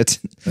Soviet.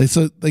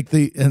 So, like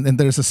and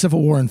there's a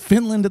civil war in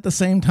Finland at the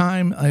same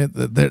time.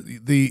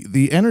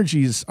 The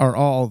energies are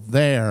all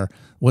there.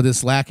 What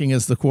is lacking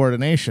is the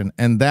coordination,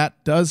 and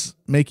that does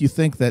make you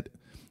think that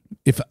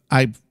if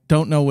I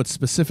don't know what's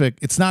specific,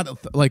 it's not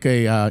like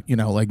a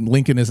like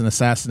Lincoln isn't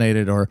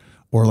assassinated or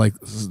like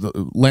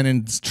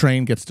Lenin's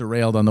train gets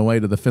derailed on the way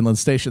to the Finland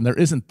station. There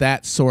isn't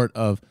that sort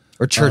of.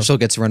 Or Churchill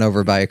gets run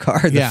over by a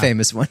car, the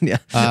famous one,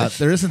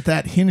 there isn't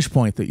that hinge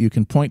point that you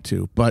can point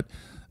to, but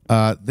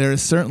there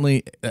is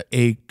certainly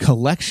a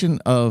collection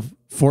of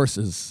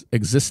forces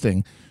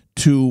existing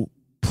to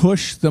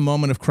push the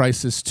moment of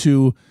crisis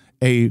to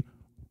a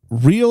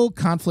real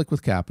conflict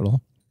with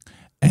capital,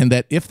 and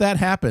that if that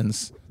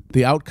happens,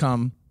 the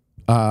outcome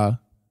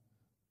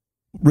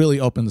really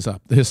opens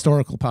up. The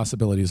historical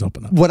possibilities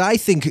open up. What I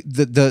think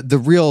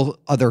the real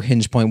other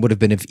hinge point would have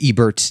been if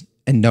Ebert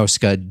and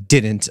Noska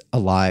didn't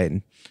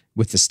align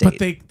with the state.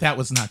 But that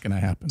was not going to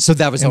happen. So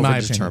that was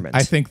overdetermined.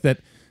 I think that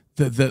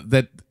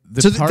then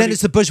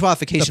it's the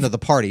bourgeoisification of the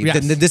party.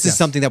 Yes, then this is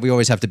something that we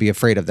always have to be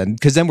afraid of then.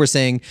 Because then we're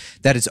saying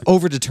that it's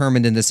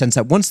overdetermined in the sense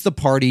that once the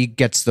party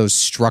gets those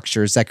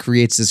structures, that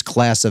creates this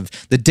class of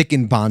the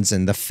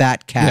Dickenbonsen, the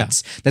fat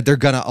cats, that they're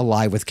going to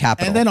ally with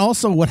capital. And then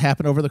also what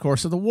happened over the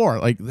course of the war.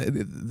 Like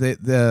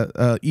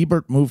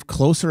Ebert moved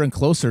closer and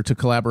closer to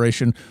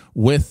collaboration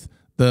with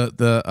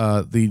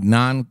the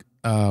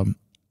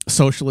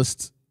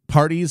non-socialist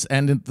parties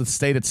and in the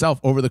state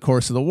itself over the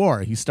course of the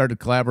war. He started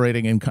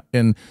collaborating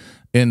in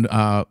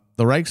the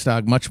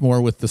Reichstag much more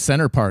with the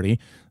Center Party,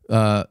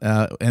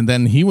 and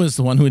then he was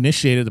the one who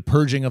initiated the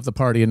purging of the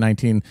party in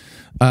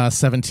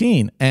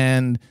 1917.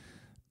 And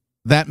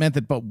that meant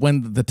that, but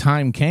when the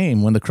time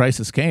came, when the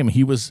crisis came,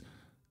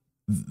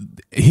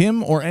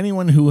 him or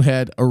anyone who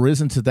had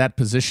arisen to that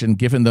position,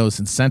 given those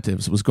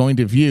incentives, was going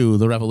to view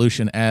the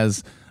revolution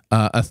as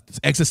an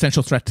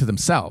existential threat to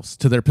themselves,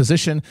 to their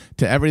position,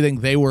 to everything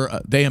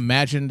they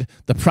imagined,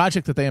 the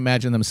project that they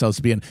imagined themselves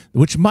to be in,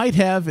 which might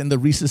have, in the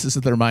recesses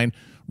of their mind,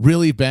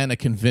 really been a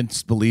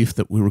convinced belief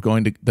that they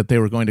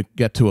were going to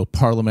get to a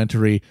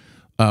parliamentary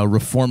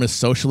reformist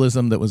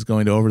socialism that was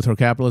going to overthrow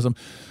capitalism.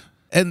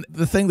 And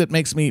the thing that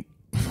makes me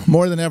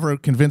more than ever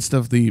convinced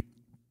of the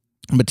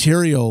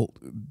material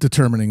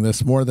determining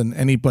this more than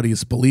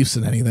anybody's beliefs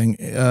in anything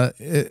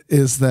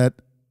is that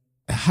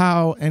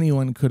how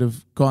anyone could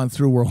have gone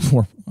through World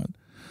War I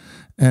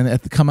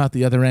and come out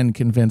the other end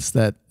convinced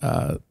that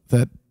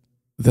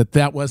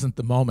that wasn't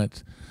the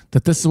moment,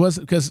 that this was,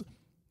 because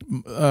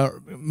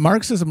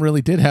Marxism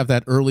really did have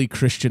that early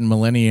Christian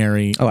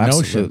millenniary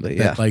notion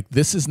that like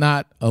this is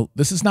not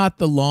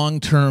the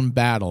long-term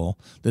battle.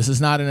 This is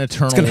not an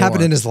eternal. It's going to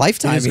happen in his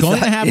lifetime. It's going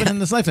to happen in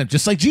his lifetime,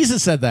 just like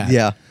Jesus said that.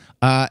 Yeah.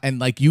 And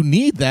like you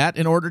need that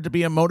in order to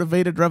be a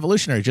motivated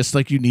revolutionary, just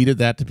like you needed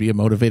that to be a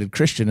motivated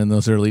Christian in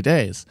those early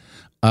days.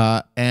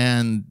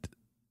 And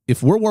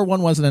if World War I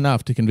wasn't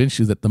enough to convince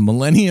you that the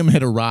millennium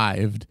had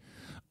arrived,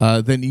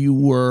 then you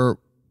were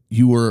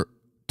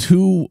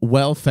too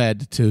well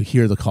fed to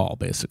hear the call,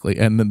 basically,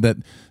 and that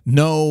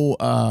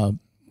no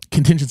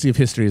contingency of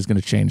history is going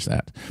to change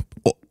that.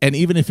 And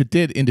even if it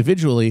did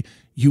individually,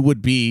 you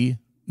would be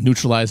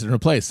neutralized and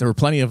replaced. There were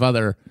plenty of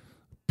other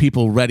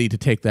people ready to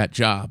take that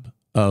job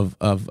of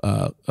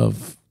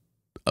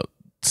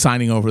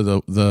signing over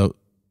the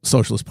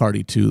Socialist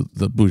Party to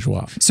the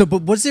bourgeois. So,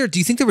 but do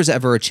you think there was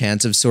ever a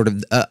chance of sort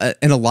of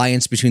an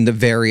alliance between the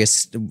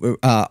various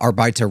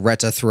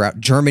Arbeiterräte throughout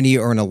Germany,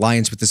 or an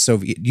alliance with the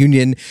Soviet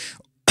Union?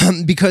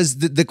 Because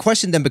the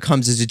question then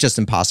becomes, is it just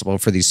impossible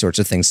for these sorts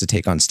of things to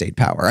take on state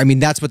power? I mean,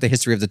 that's what the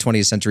history of the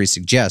 20th century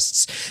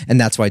suggests.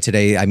 And that's why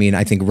today, I mean,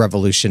 I think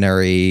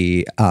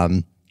revolutionary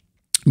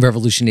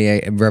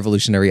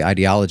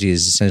ideology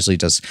is essentially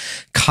just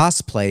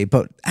cosplay.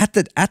 But at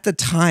the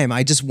time,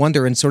 I just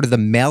wonder, in sort of the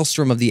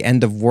maelstrom of the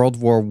end of World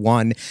War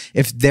I,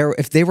 if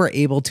they were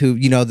able to,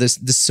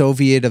 the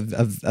Soviet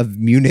of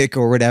Munich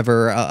or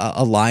whatever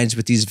aligns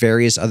with these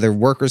various other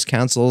workers'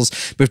 councils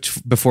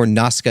before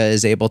Noska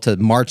is able to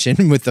march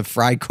in with the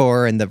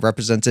Freikorps and the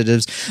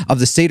representatives of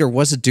the state, or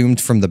was it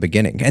doomed from the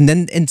beginning? And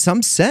then in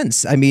some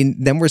sense, I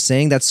mean, then we're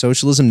saying that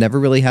socialism never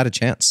really had a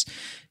chance.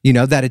 You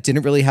know, that it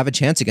didn't really have a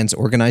chance against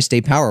organized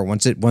state power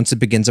once it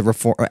begins a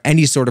reform or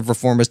any sort of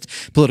reformist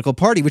political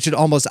party, which it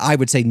almost, I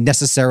would say,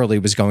 necessarily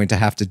was going to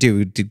have to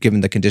do,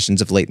 given the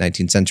conditions of late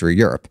 19th century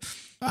Europe.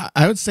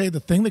 I would say the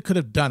thing that could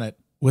have done it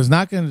was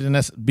not going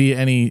to be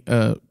any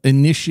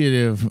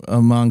initiative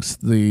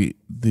amongst the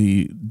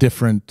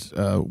different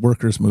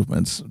workers'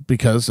 movements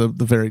because of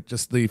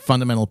the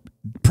fundamental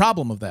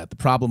problem of that, the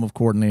problem of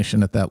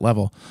coordination at that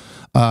level.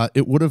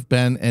 It would have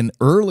been an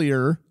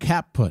earlier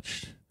cap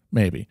putsch,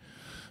 maybe.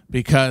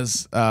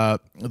 Because the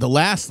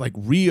last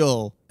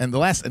real and the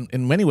last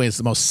in many ways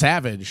the most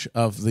savage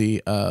of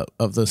the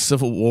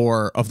Civil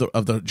War of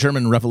the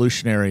German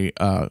revolutionary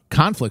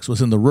conflicts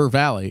was in the Ruhr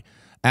Valley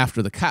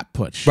after the cap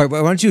putsch. Right.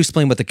 Why don't you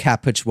explain what the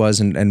cap putsch was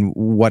and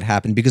what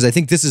happened? Because I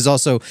think this is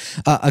also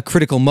a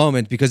critical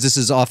moment, because this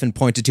is often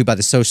pointed to by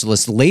the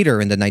socialists later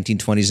in the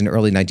 1920s and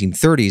early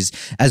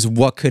 1930s as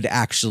what could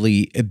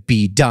actually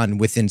be done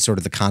within sort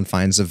of the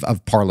confines of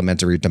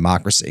parliamentary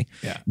democracy.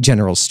 Yeah.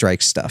 General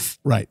strike stuff.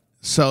 Right.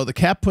 So the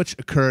cap putsch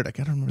occurred, I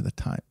can't remember the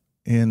time,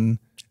 I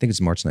think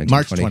it's March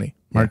 1920.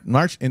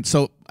 March. And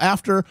so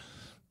after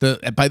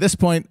by this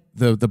point,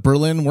 the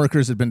Berlin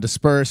workers had been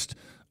dispersed.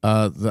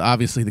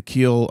 Obviously the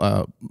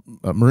Kiel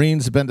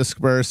Marines had been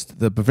dispersed.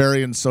 The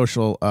Bavarian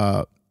Social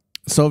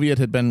Soviet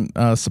had been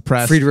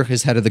suppressed. Friedrich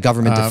is head of the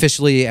government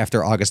officially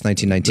after August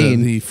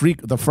 1919.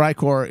 The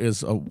Freikorps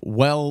is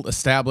well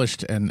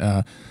established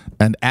and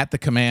at the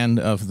command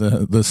of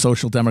the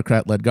Social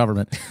Democrat-led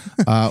government.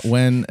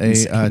 When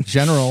a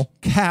General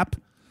Kapp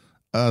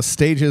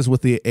stages,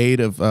 with the aid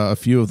of a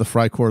few of the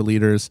Freikorps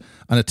leaders,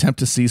 an attempt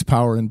to seize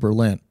power in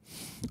Berlin.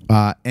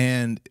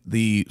 And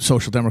the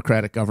Social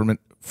Democratic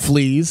government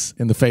flees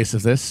in the face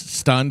of this,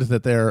 stunned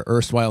that their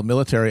erstwhile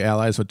military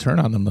allies would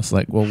turn on them. It's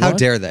like, well, how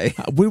dare they?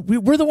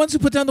 We're the ones who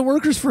put down the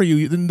workers for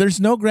you.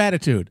 There's no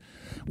gratitude,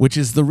 which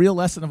is the real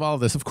lesson of all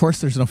of this. Of course,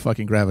 there's no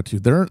fucking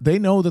gratitude. They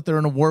know that they're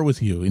in a war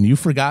with you, and you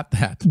forgot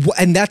that.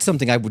 And that's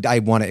something I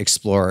want to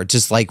explore,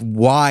 just like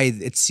why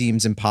it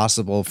seems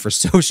impossible for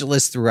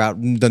socialists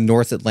throughout the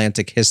North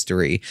Atlantic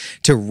history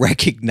to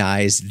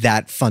recognize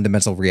that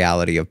fundamental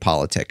reality of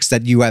politics,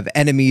 that you have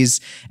enemies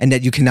and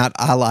that you cannot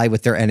ally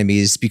with their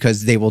enemies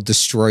because they will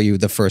destroy you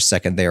the first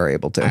second they are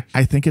able to.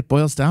 I think it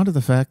boils down to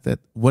the fact that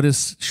what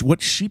is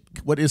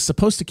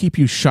supposed to keep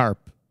you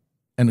sharp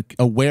and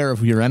aware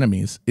of your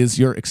enemies is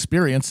your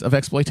experience of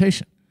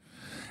exploitation.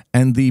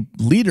 And the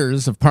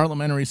leaders of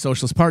parliamentary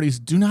socialist parties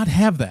do not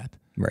have that.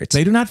 Right.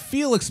 They do not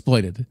feel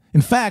exploited.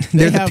 In fact,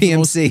 they're have the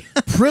PMC.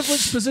 The most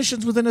privileged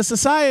positions within a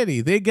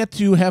society. They get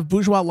to have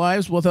bourgeois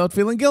lives without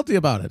feeling guilty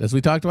about it, as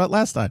we talked about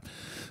last time.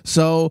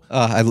 So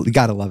I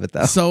gotta love it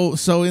though.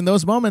 So in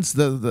those moments,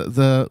 when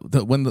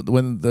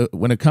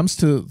it comes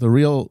to the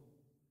real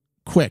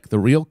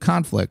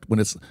conflict, when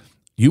it's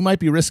you might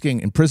be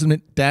risking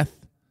imprisonment, death,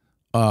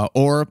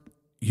 or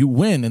you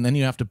win and then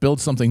you have to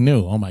build something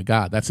new. Oh my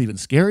God, that's even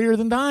scarier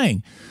than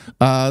dying.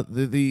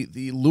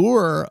 The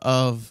lure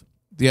of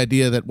the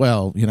idea that,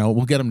 well,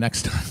 we'll get them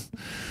next time.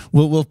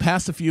 We'll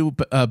pass a few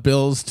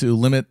bills to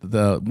limit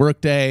the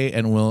workday,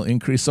 and we'll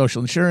increase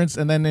social insurance,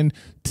 and then in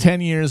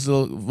 10 years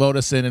they'll vote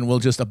us in, and we'll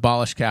just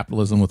abolish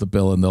capitalism with a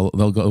bill, and they'll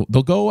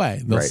go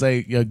away. They'll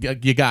say,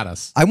 you got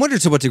us. I wonder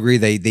to what degree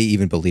they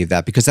even believe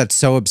that, because that's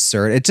so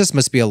absurd. It just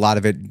must be a lot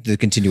of it the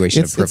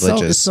continuation of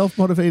privileges. It's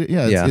self-motivated.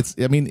 Yeah.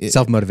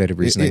 Self-motivated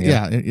reasoning.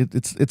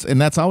 It's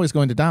and that's always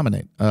going to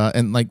dominate.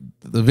 And like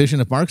the vision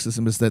of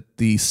Marxism is that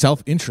the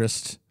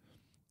self-interest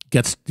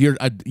gets your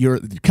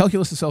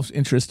calculus of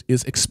self-interest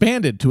is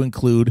expanded to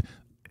include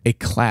a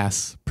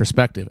class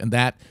perspective, and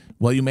that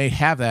while you may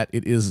have that,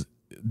 it is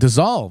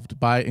dissolved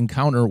by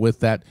encounter with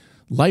that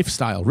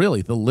lifestyle,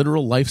 really the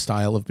literal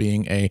lifestyle of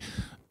being a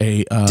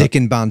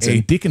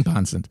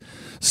Dickenbonsen.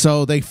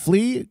 So they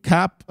flee.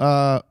 Kapp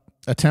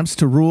attempts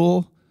to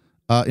rule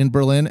in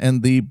Berlin,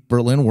 and the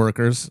Berlin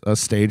workers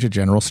stage a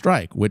general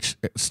strike, which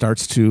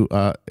starts to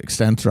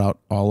extend throughout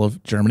all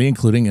of Germany,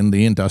 including in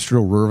the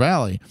industrial Ruhr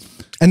Valley.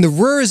 And the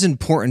Ruhr is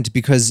important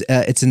because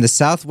it's in the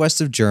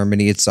southwest of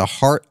Germany. It's the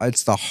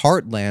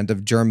heartland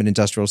of German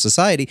industrial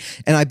society,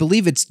 and I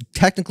believe it's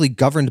technically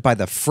governed by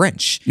the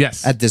French.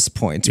 Yes. At this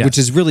point, yes. Which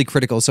is really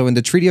critical. So in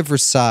the Treaty of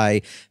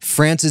Versailles,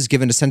 France is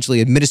given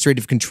essentially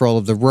administrative control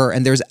of the Ruhr,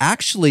 and there's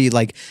actually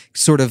like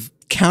sort of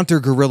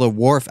counter-guerrilla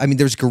warfare. I mean,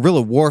 there's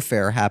guerrilla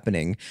warfare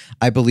happening,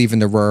 I believe, in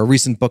the Ruhr. A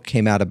recent book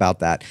came out about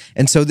that.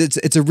 And so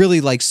it's a really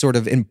like sort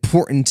of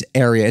important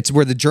area. It's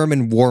where the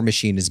German war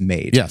machine is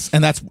made. Yes,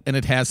 and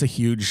it has a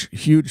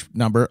huge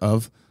number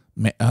of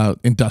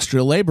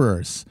industrial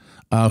laborers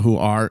who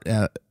are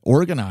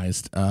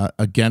organized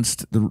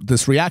against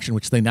this reaction,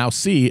 which they now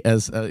see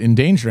as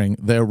endangering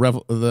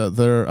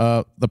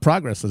the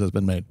progress that has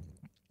been made.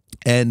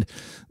 And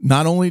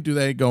not only do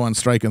they go on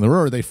strike in the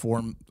Ruhr, they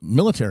form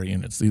military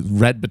units, these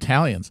red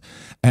battalions.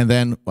 And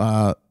then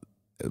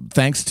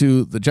thanks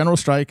to the general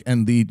strike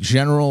and the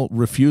general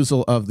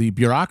refusal of the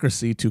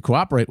bureaucracy to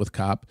cooperate with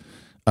Kapp,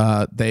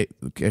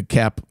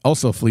 Kapp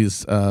also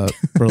flees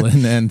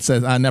Berlin and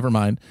says, never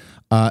mind.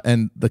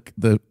 And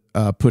the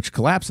putsch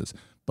collapses.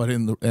 But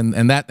in the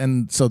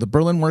and so the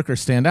Berlin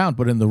workers stand down,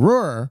 but in the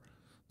Ruhr,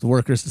 the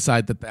workers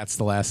decide that that's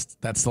the last.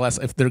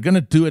 If they're going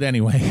to do it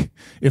anyway,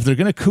 if they're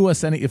going to coup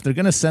us if they're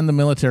going to send the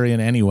military in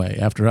anyway,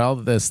 after all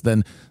of this,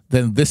 then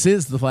this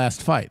is the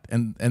last fight.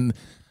 And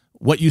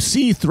what you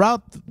see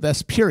throughout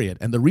this period,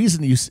 and the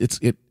reason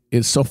it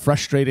is so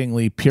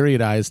frustratingly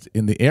periodized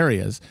in the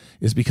areas,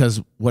 is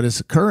because what is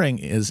occurring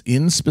is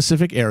in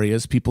specific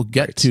areas, people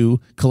get to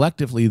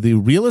collectively the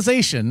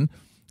realization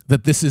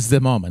that this is the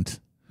moment.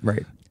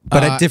 Right.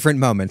 But at different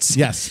moments.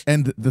 Yes.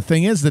 And the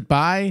thing is that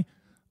by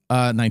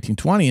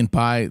 1920 and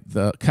by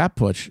the Kapp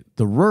Putsch,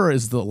 the Ruhr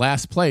is the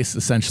last place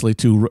essentially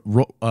to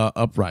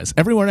uprise.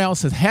 Everyone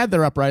else has had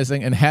their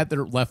uprising and had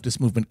their leftist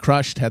movement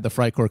crushed, had the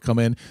Freikorps come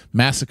in,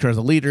 massacre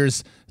the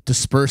leaders,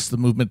 disperse the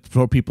movement,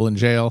 throw people in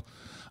jail.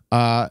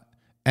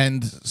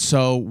 And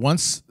so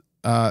once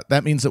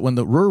that means that when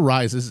the Ruhr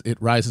rises, it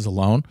rises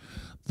alone.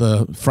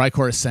 The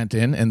Freikorps is sent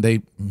in and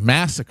they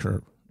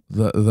massacre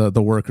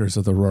the workers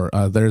of the Ruhr.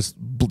 There's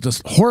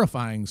just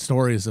horrifying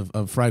stories of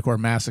Freikorps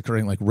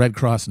massacring like Red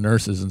Cross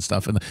nurses and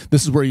stuff. And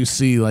this is where you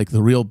see like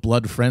the real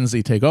blood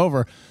frenzy take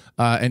over.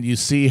 And you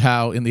see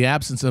how in the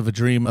absence of a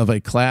dream of a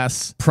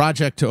class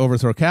project to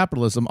overthrow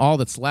capitalism, all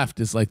that's left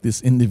is like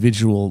this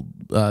individual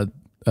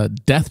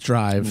death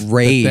drive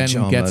rage that then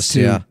almost, gets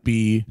to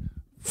be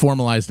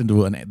formalized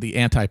into the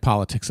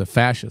anti-politics of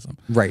fascism.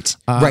 Right.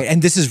 Right.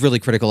 And this is really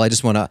critical. I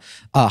just want to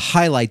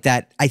highlight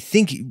that I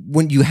think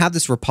when you have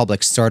this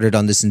republic started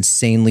on this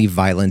insanely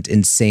violent,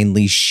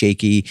 insanely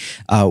shaky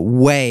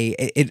way,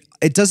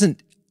 it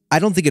doesn't, I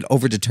don't think it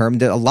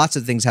overdetermined it. Lots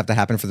of things have to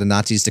happen for the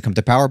Nazis to come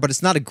to power, but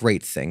it's not a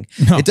great thing.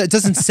 No. It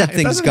doesn't set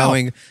things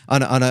going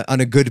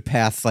on a good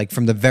path, like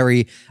from the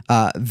very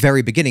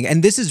beginning.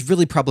 And this is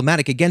really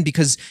problematic again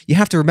because you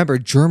have to remember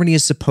Germany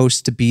is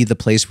supposed to be the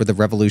place where the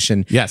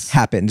revolution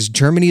happens.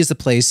 Germany is the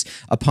place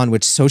upon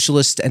which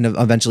socialist and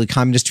eventually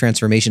communist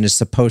transformation is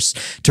supposed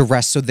to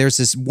rest. So there's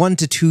this 1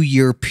 to 2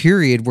 year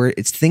period where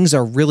things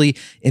are really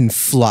in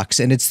flux,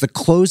 and it's the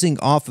closing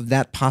off of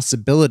that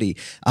possibility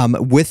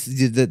with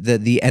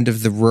the end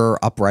of the Ruhr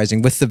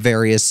uprising, with the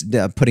various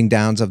putting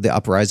downs of the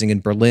uprising in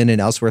Berlin and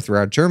elsewhere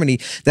throughout Germany,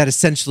 that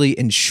essentially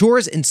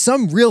ensures in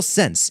some real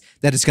sense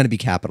that it's going to be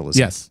capitalism.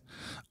 Yes.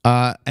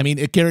 I mean,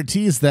 it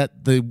guarantees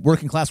that the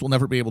working class will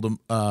never be able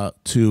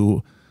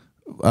to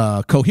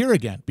cohere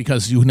again,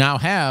 because you now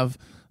have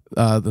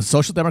the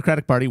Social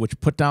Democratic Party, which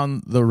put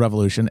down the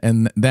revolution,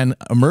 and then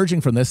emerging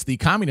from this, the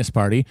Communist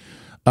Party,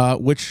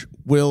 which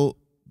will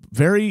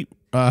very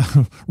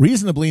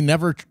reasonably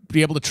never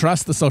be able to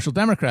trust the Social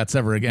Democrats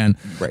ever again.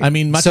 Right. I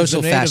mean, much of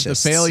the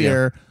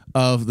failure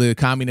of the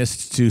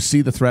communists to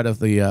see the threat of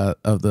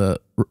the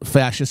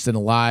fascists and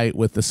ally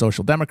with the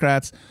Social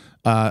Democrats.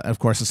 Of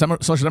course, the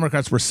Social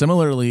Democrats were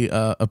similarly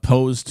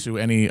opposed to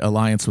any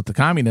alliance with the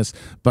communists,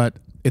 but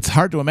it's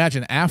hard to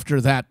imagine after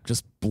that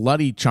just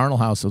bloody charnel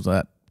house of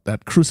that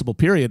crucible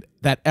period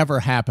that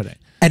ever happening.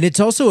 And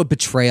it's also a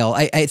betrayal.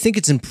 I think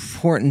it's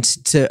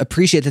important to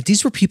appreciate that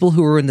these were people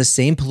who were in the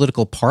same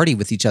political party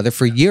with each other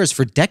for years,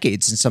 for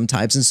decades, and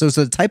sometimes. And so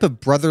the type of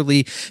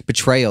brotherly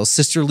betrayal,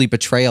 sisterly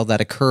betrayal that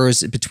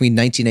occurs between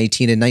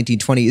 1918 and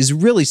 1920 is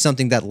really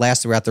something that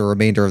lasts throughout the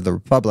remainder of the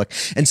Republic.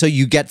 And so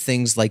you get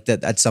things like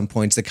that at some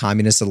points, the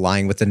communists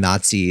allying with the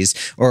Nazis,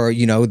 or,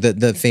 you know,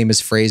 the famous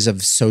phrase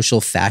of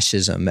social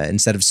fascism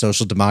instead of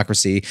social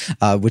democracy,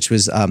 which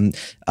was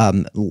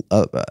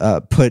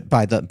put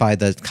by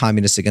the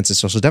communists against the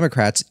Social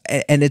Democrats.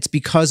 And it's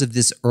because of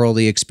this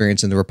early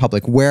experience in the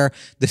Republic where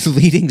the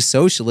leading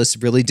socialists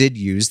really did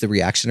use the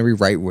reactionary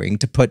right wing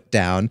to put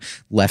down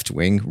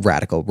left-wing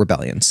radical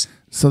rebellions.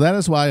 So that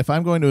is why if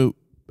I'm going to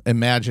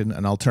imagine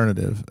an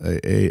alternative,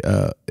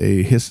 a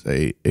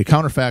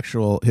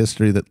counterfactual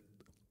history that,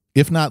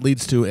 if not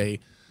leads to a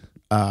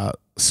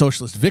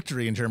socialist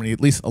victory in Germany, at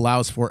least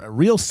allows for a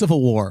real civil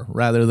war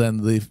rather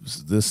than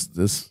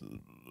this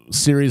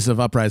series of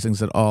uprisings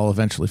that all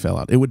eventually fell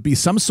out. It would be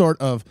some sort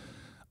of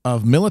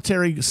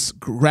military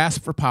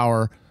grasp for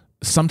power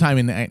sometime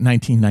in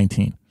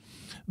 1919.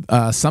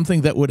 Something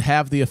that would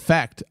have the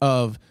effect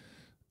of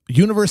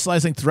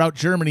universalizing throughout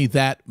Germany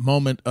that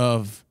moment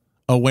of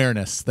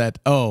awareness that,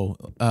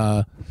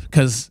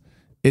 because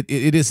it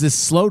is this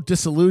slow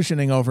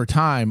disillusioning over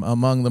time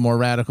among the more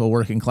radical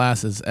working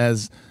classes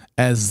as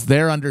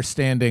their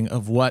understanding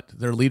of what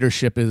their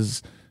leadership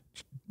is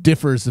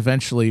differs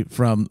eventually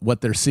from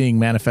what they're seeing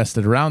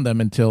manifested around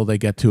them, until they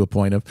get to a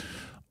point of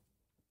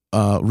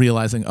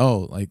realizing,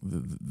 like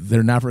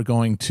they're not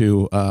going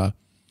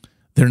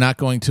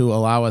to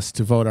allow us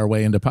to vote our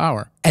way into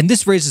power. And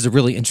this raises a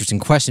really interesting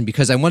question,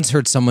 because I once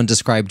heard someone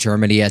describe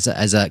Germany as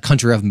a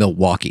country of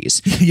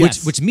Milwaukees,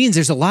 yes. which means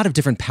there's a lot of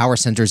different power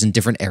centers in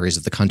different areas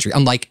of the country,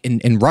 unlike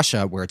in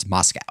Russia where it's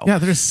Moscow. Yeah,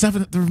 there's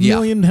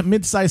million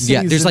mid-sized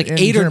cities. Yeah, there's like in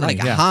 8 Germany. or like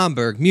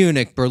Hamburg,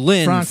 Munich,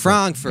 Berlin,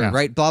 Frankfurt, yeah.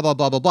 right? Blah, blah,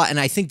 blah, blah, blah. And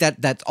I think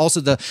that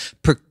also the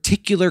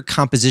particular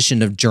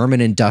composition of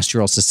German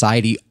industrial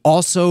society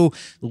also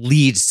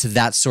leads to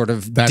that sort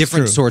of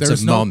different sorts there's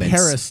of no moments.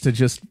 Paris to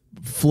just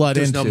flood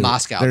there's into. No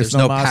Moscow, there's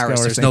no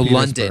Paris, there's no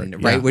London,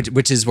 right?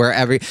 Which is where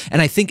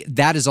and I think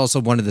that is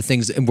also one of the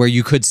things where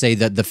you could say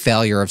that the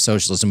failure of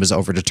socialism was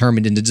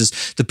overdetermined into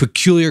just the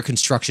peculiar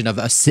construction of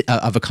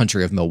a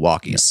country of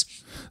Milwaukee's. Yeah.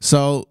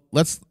 So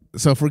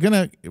if we're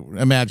gonna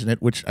imagine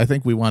it, which I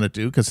think we want to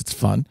do because it's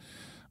fun,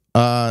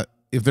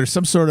 if there's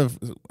some sort of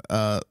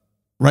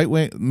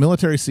right-wing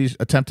military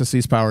attempt to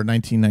seize power in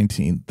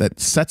 1919 that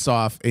sets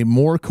off a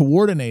more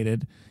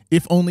coordinated,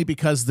 if only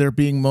because they're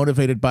being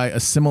motivated by a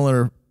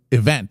similar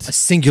event. A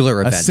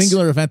singular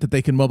event that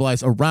they can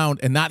mobilize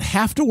around and not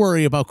have to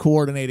worry about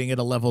coordinating at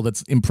a level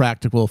that's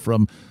impractical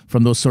from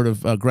those sort of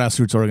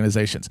grassroots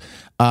organizations.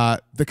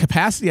 The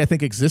capacity, I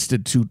think,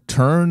 existed to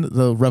turn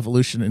the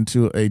revolution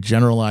into a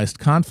generalized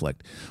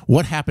conflict.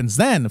 What happens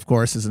then, of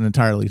course, is an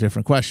entirely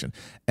different question.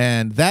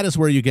 And that is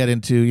where you get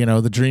into,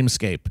 the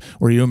dreamscape,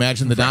 where you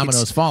imagine the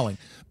dominoes falling.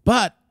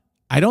 But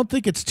I don't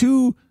think it's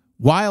too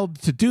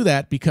wild to do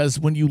that, because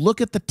when you look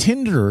at the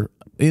tinder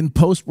in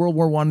post-World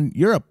War I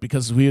Europe,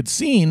 because we had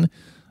seen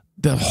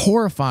the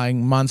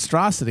horrifying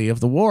monstrosity of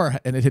the war,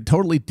 and it had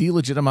totally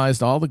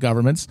delegitimized all the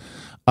governments,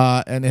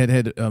 and it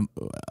had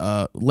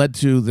led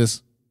to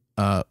this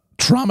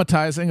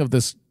traumatizing of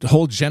this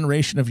whole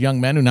generation of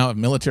young men who now have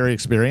military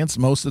experience,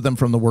 most of them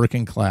from the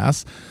working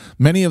class,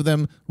 many of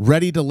them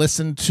ready to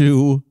listen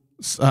to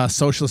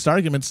socialist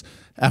arguments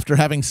after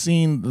having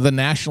seen the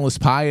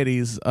nationalist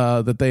pieties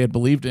that they had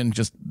believed in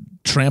just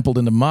trampled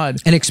into mud,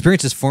 and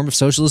experienced this form of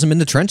socialism in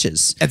the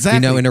trenches.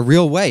 Exactly, in a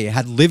real way,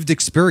 had lived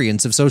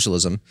experience of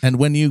socialism. And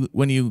when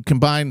you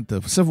combine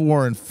the Civil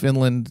War in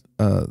Finland,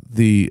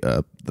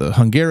 the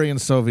Hungarian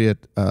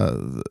Soviet,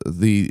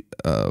 the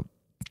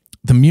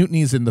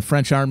mutinies in the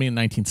French army in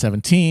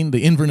 1917,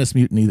 the Inverness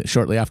mutiny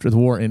shortly after the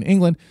war in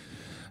England,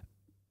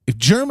 if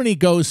Germany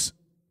goes,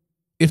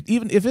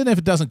 even if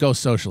it doesn't go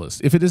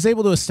socialist, if it is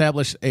able to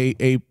establish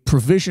a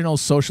provisional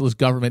socialist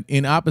government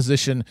in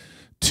opposition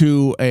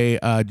to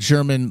a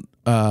German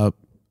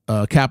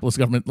capitalist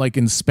government, like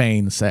in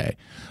Spain, say,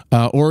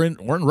 or in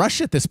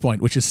Russia at this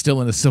point, which is still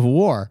in a civil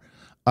war,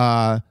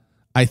 I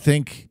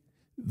think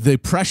the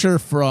pressure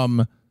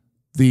from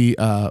the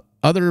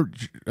other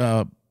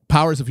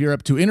powers of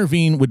Europe to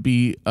intervene would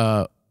be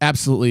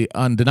absolutely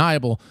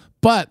undeniable.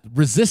 But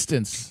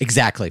resistance,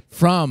 exactly,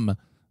 from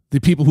the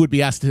people who would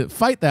be asked to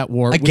fight that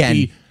war would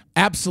be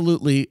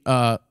absolutely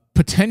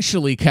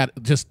potentially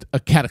just a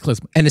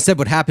cataclysm. And instead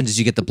what happens is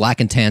you get the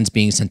black and tans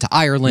being sent to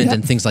Ireland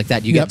and things like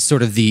that. You get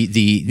sort of the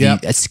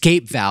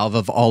escape valve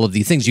of all of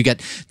these things. You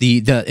get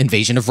the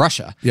invasion of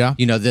Russia. Yeah.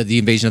 The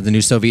invasion of the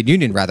new Soviet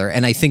Union, rather.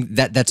 And I think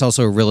that's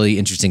also a really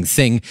interesting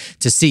thing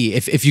to see.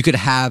 If you could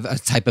have a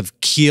type of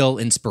Kiel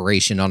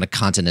inspiration on a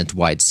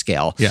continent-wide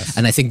scale. Yes.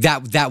 And I think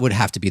that would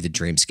have to be the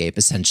dreamscape,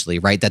 essentially,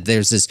 right? That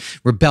there's this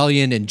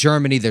rebellion in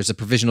Germany, there's a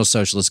provisional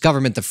socialist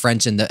government, the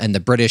French and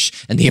the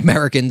British and the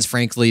Americans,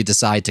 frankly,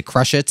 decide to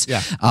crush it.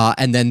 Yeah.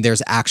 And then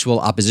there's actual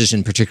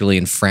opposition, particularly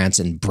in France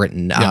and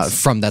Britain,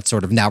 from that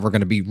sort of, now we're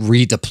going to be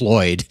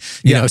redeployed,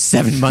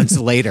 7 months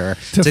later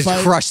to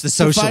crush the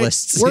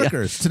socialists.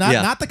 Workers, to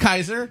not the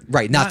Kaiser.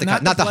 Right, not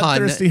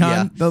the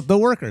Hun. The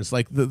workers,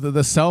 like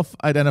the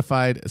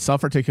self-identified,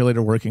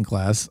 self-articulated working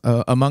class,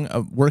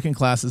 among working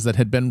classes that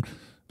had been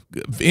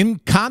in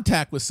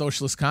contact with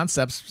socialist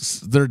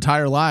concepts their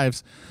entire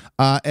lives.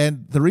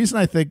 And the reason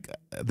I think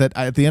that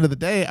at the end of the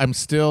day, I'm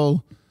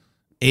still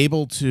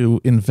able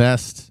to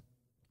invest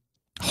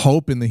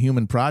hope in the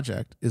human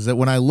project is that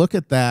when I look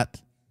at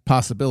that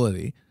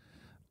possibility,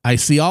 I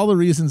see all the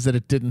reasons that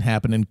it didn't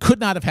happen and could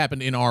not have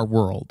happened in our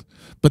world.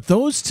 But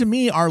those to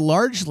me are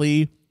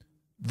largely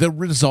the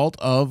result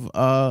of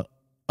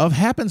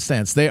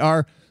happenstance. They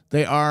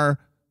are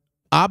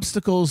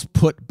obstacles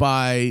put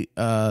by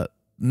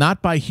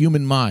not by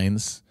human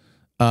minds,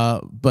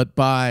 but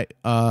by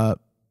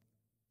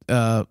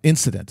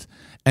incident,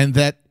 and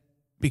that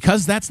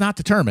because that's not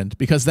determined,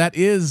 because that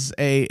is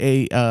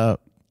a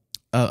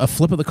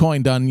flip of the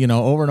coin done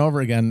over and over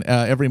again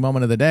every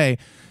moment of the day.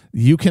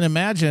 You can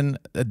imagine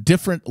a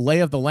different lay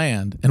of the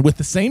land, and with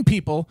the same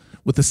people,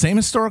 with the same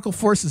historical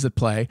forces at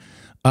play,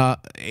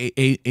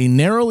 a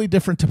narrowly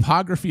different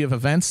topography of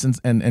events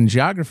and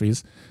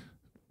geographies.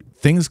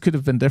 Things could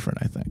have been different,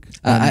 I think.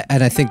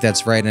 And I think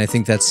that's right. And I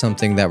think that's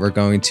something that we're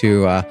going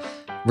to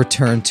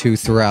return to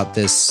throughout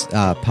this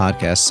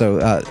podcast.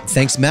 So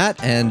thanks,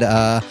 Matt. And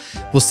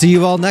we'll see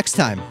you all next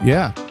time.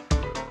 Yeah.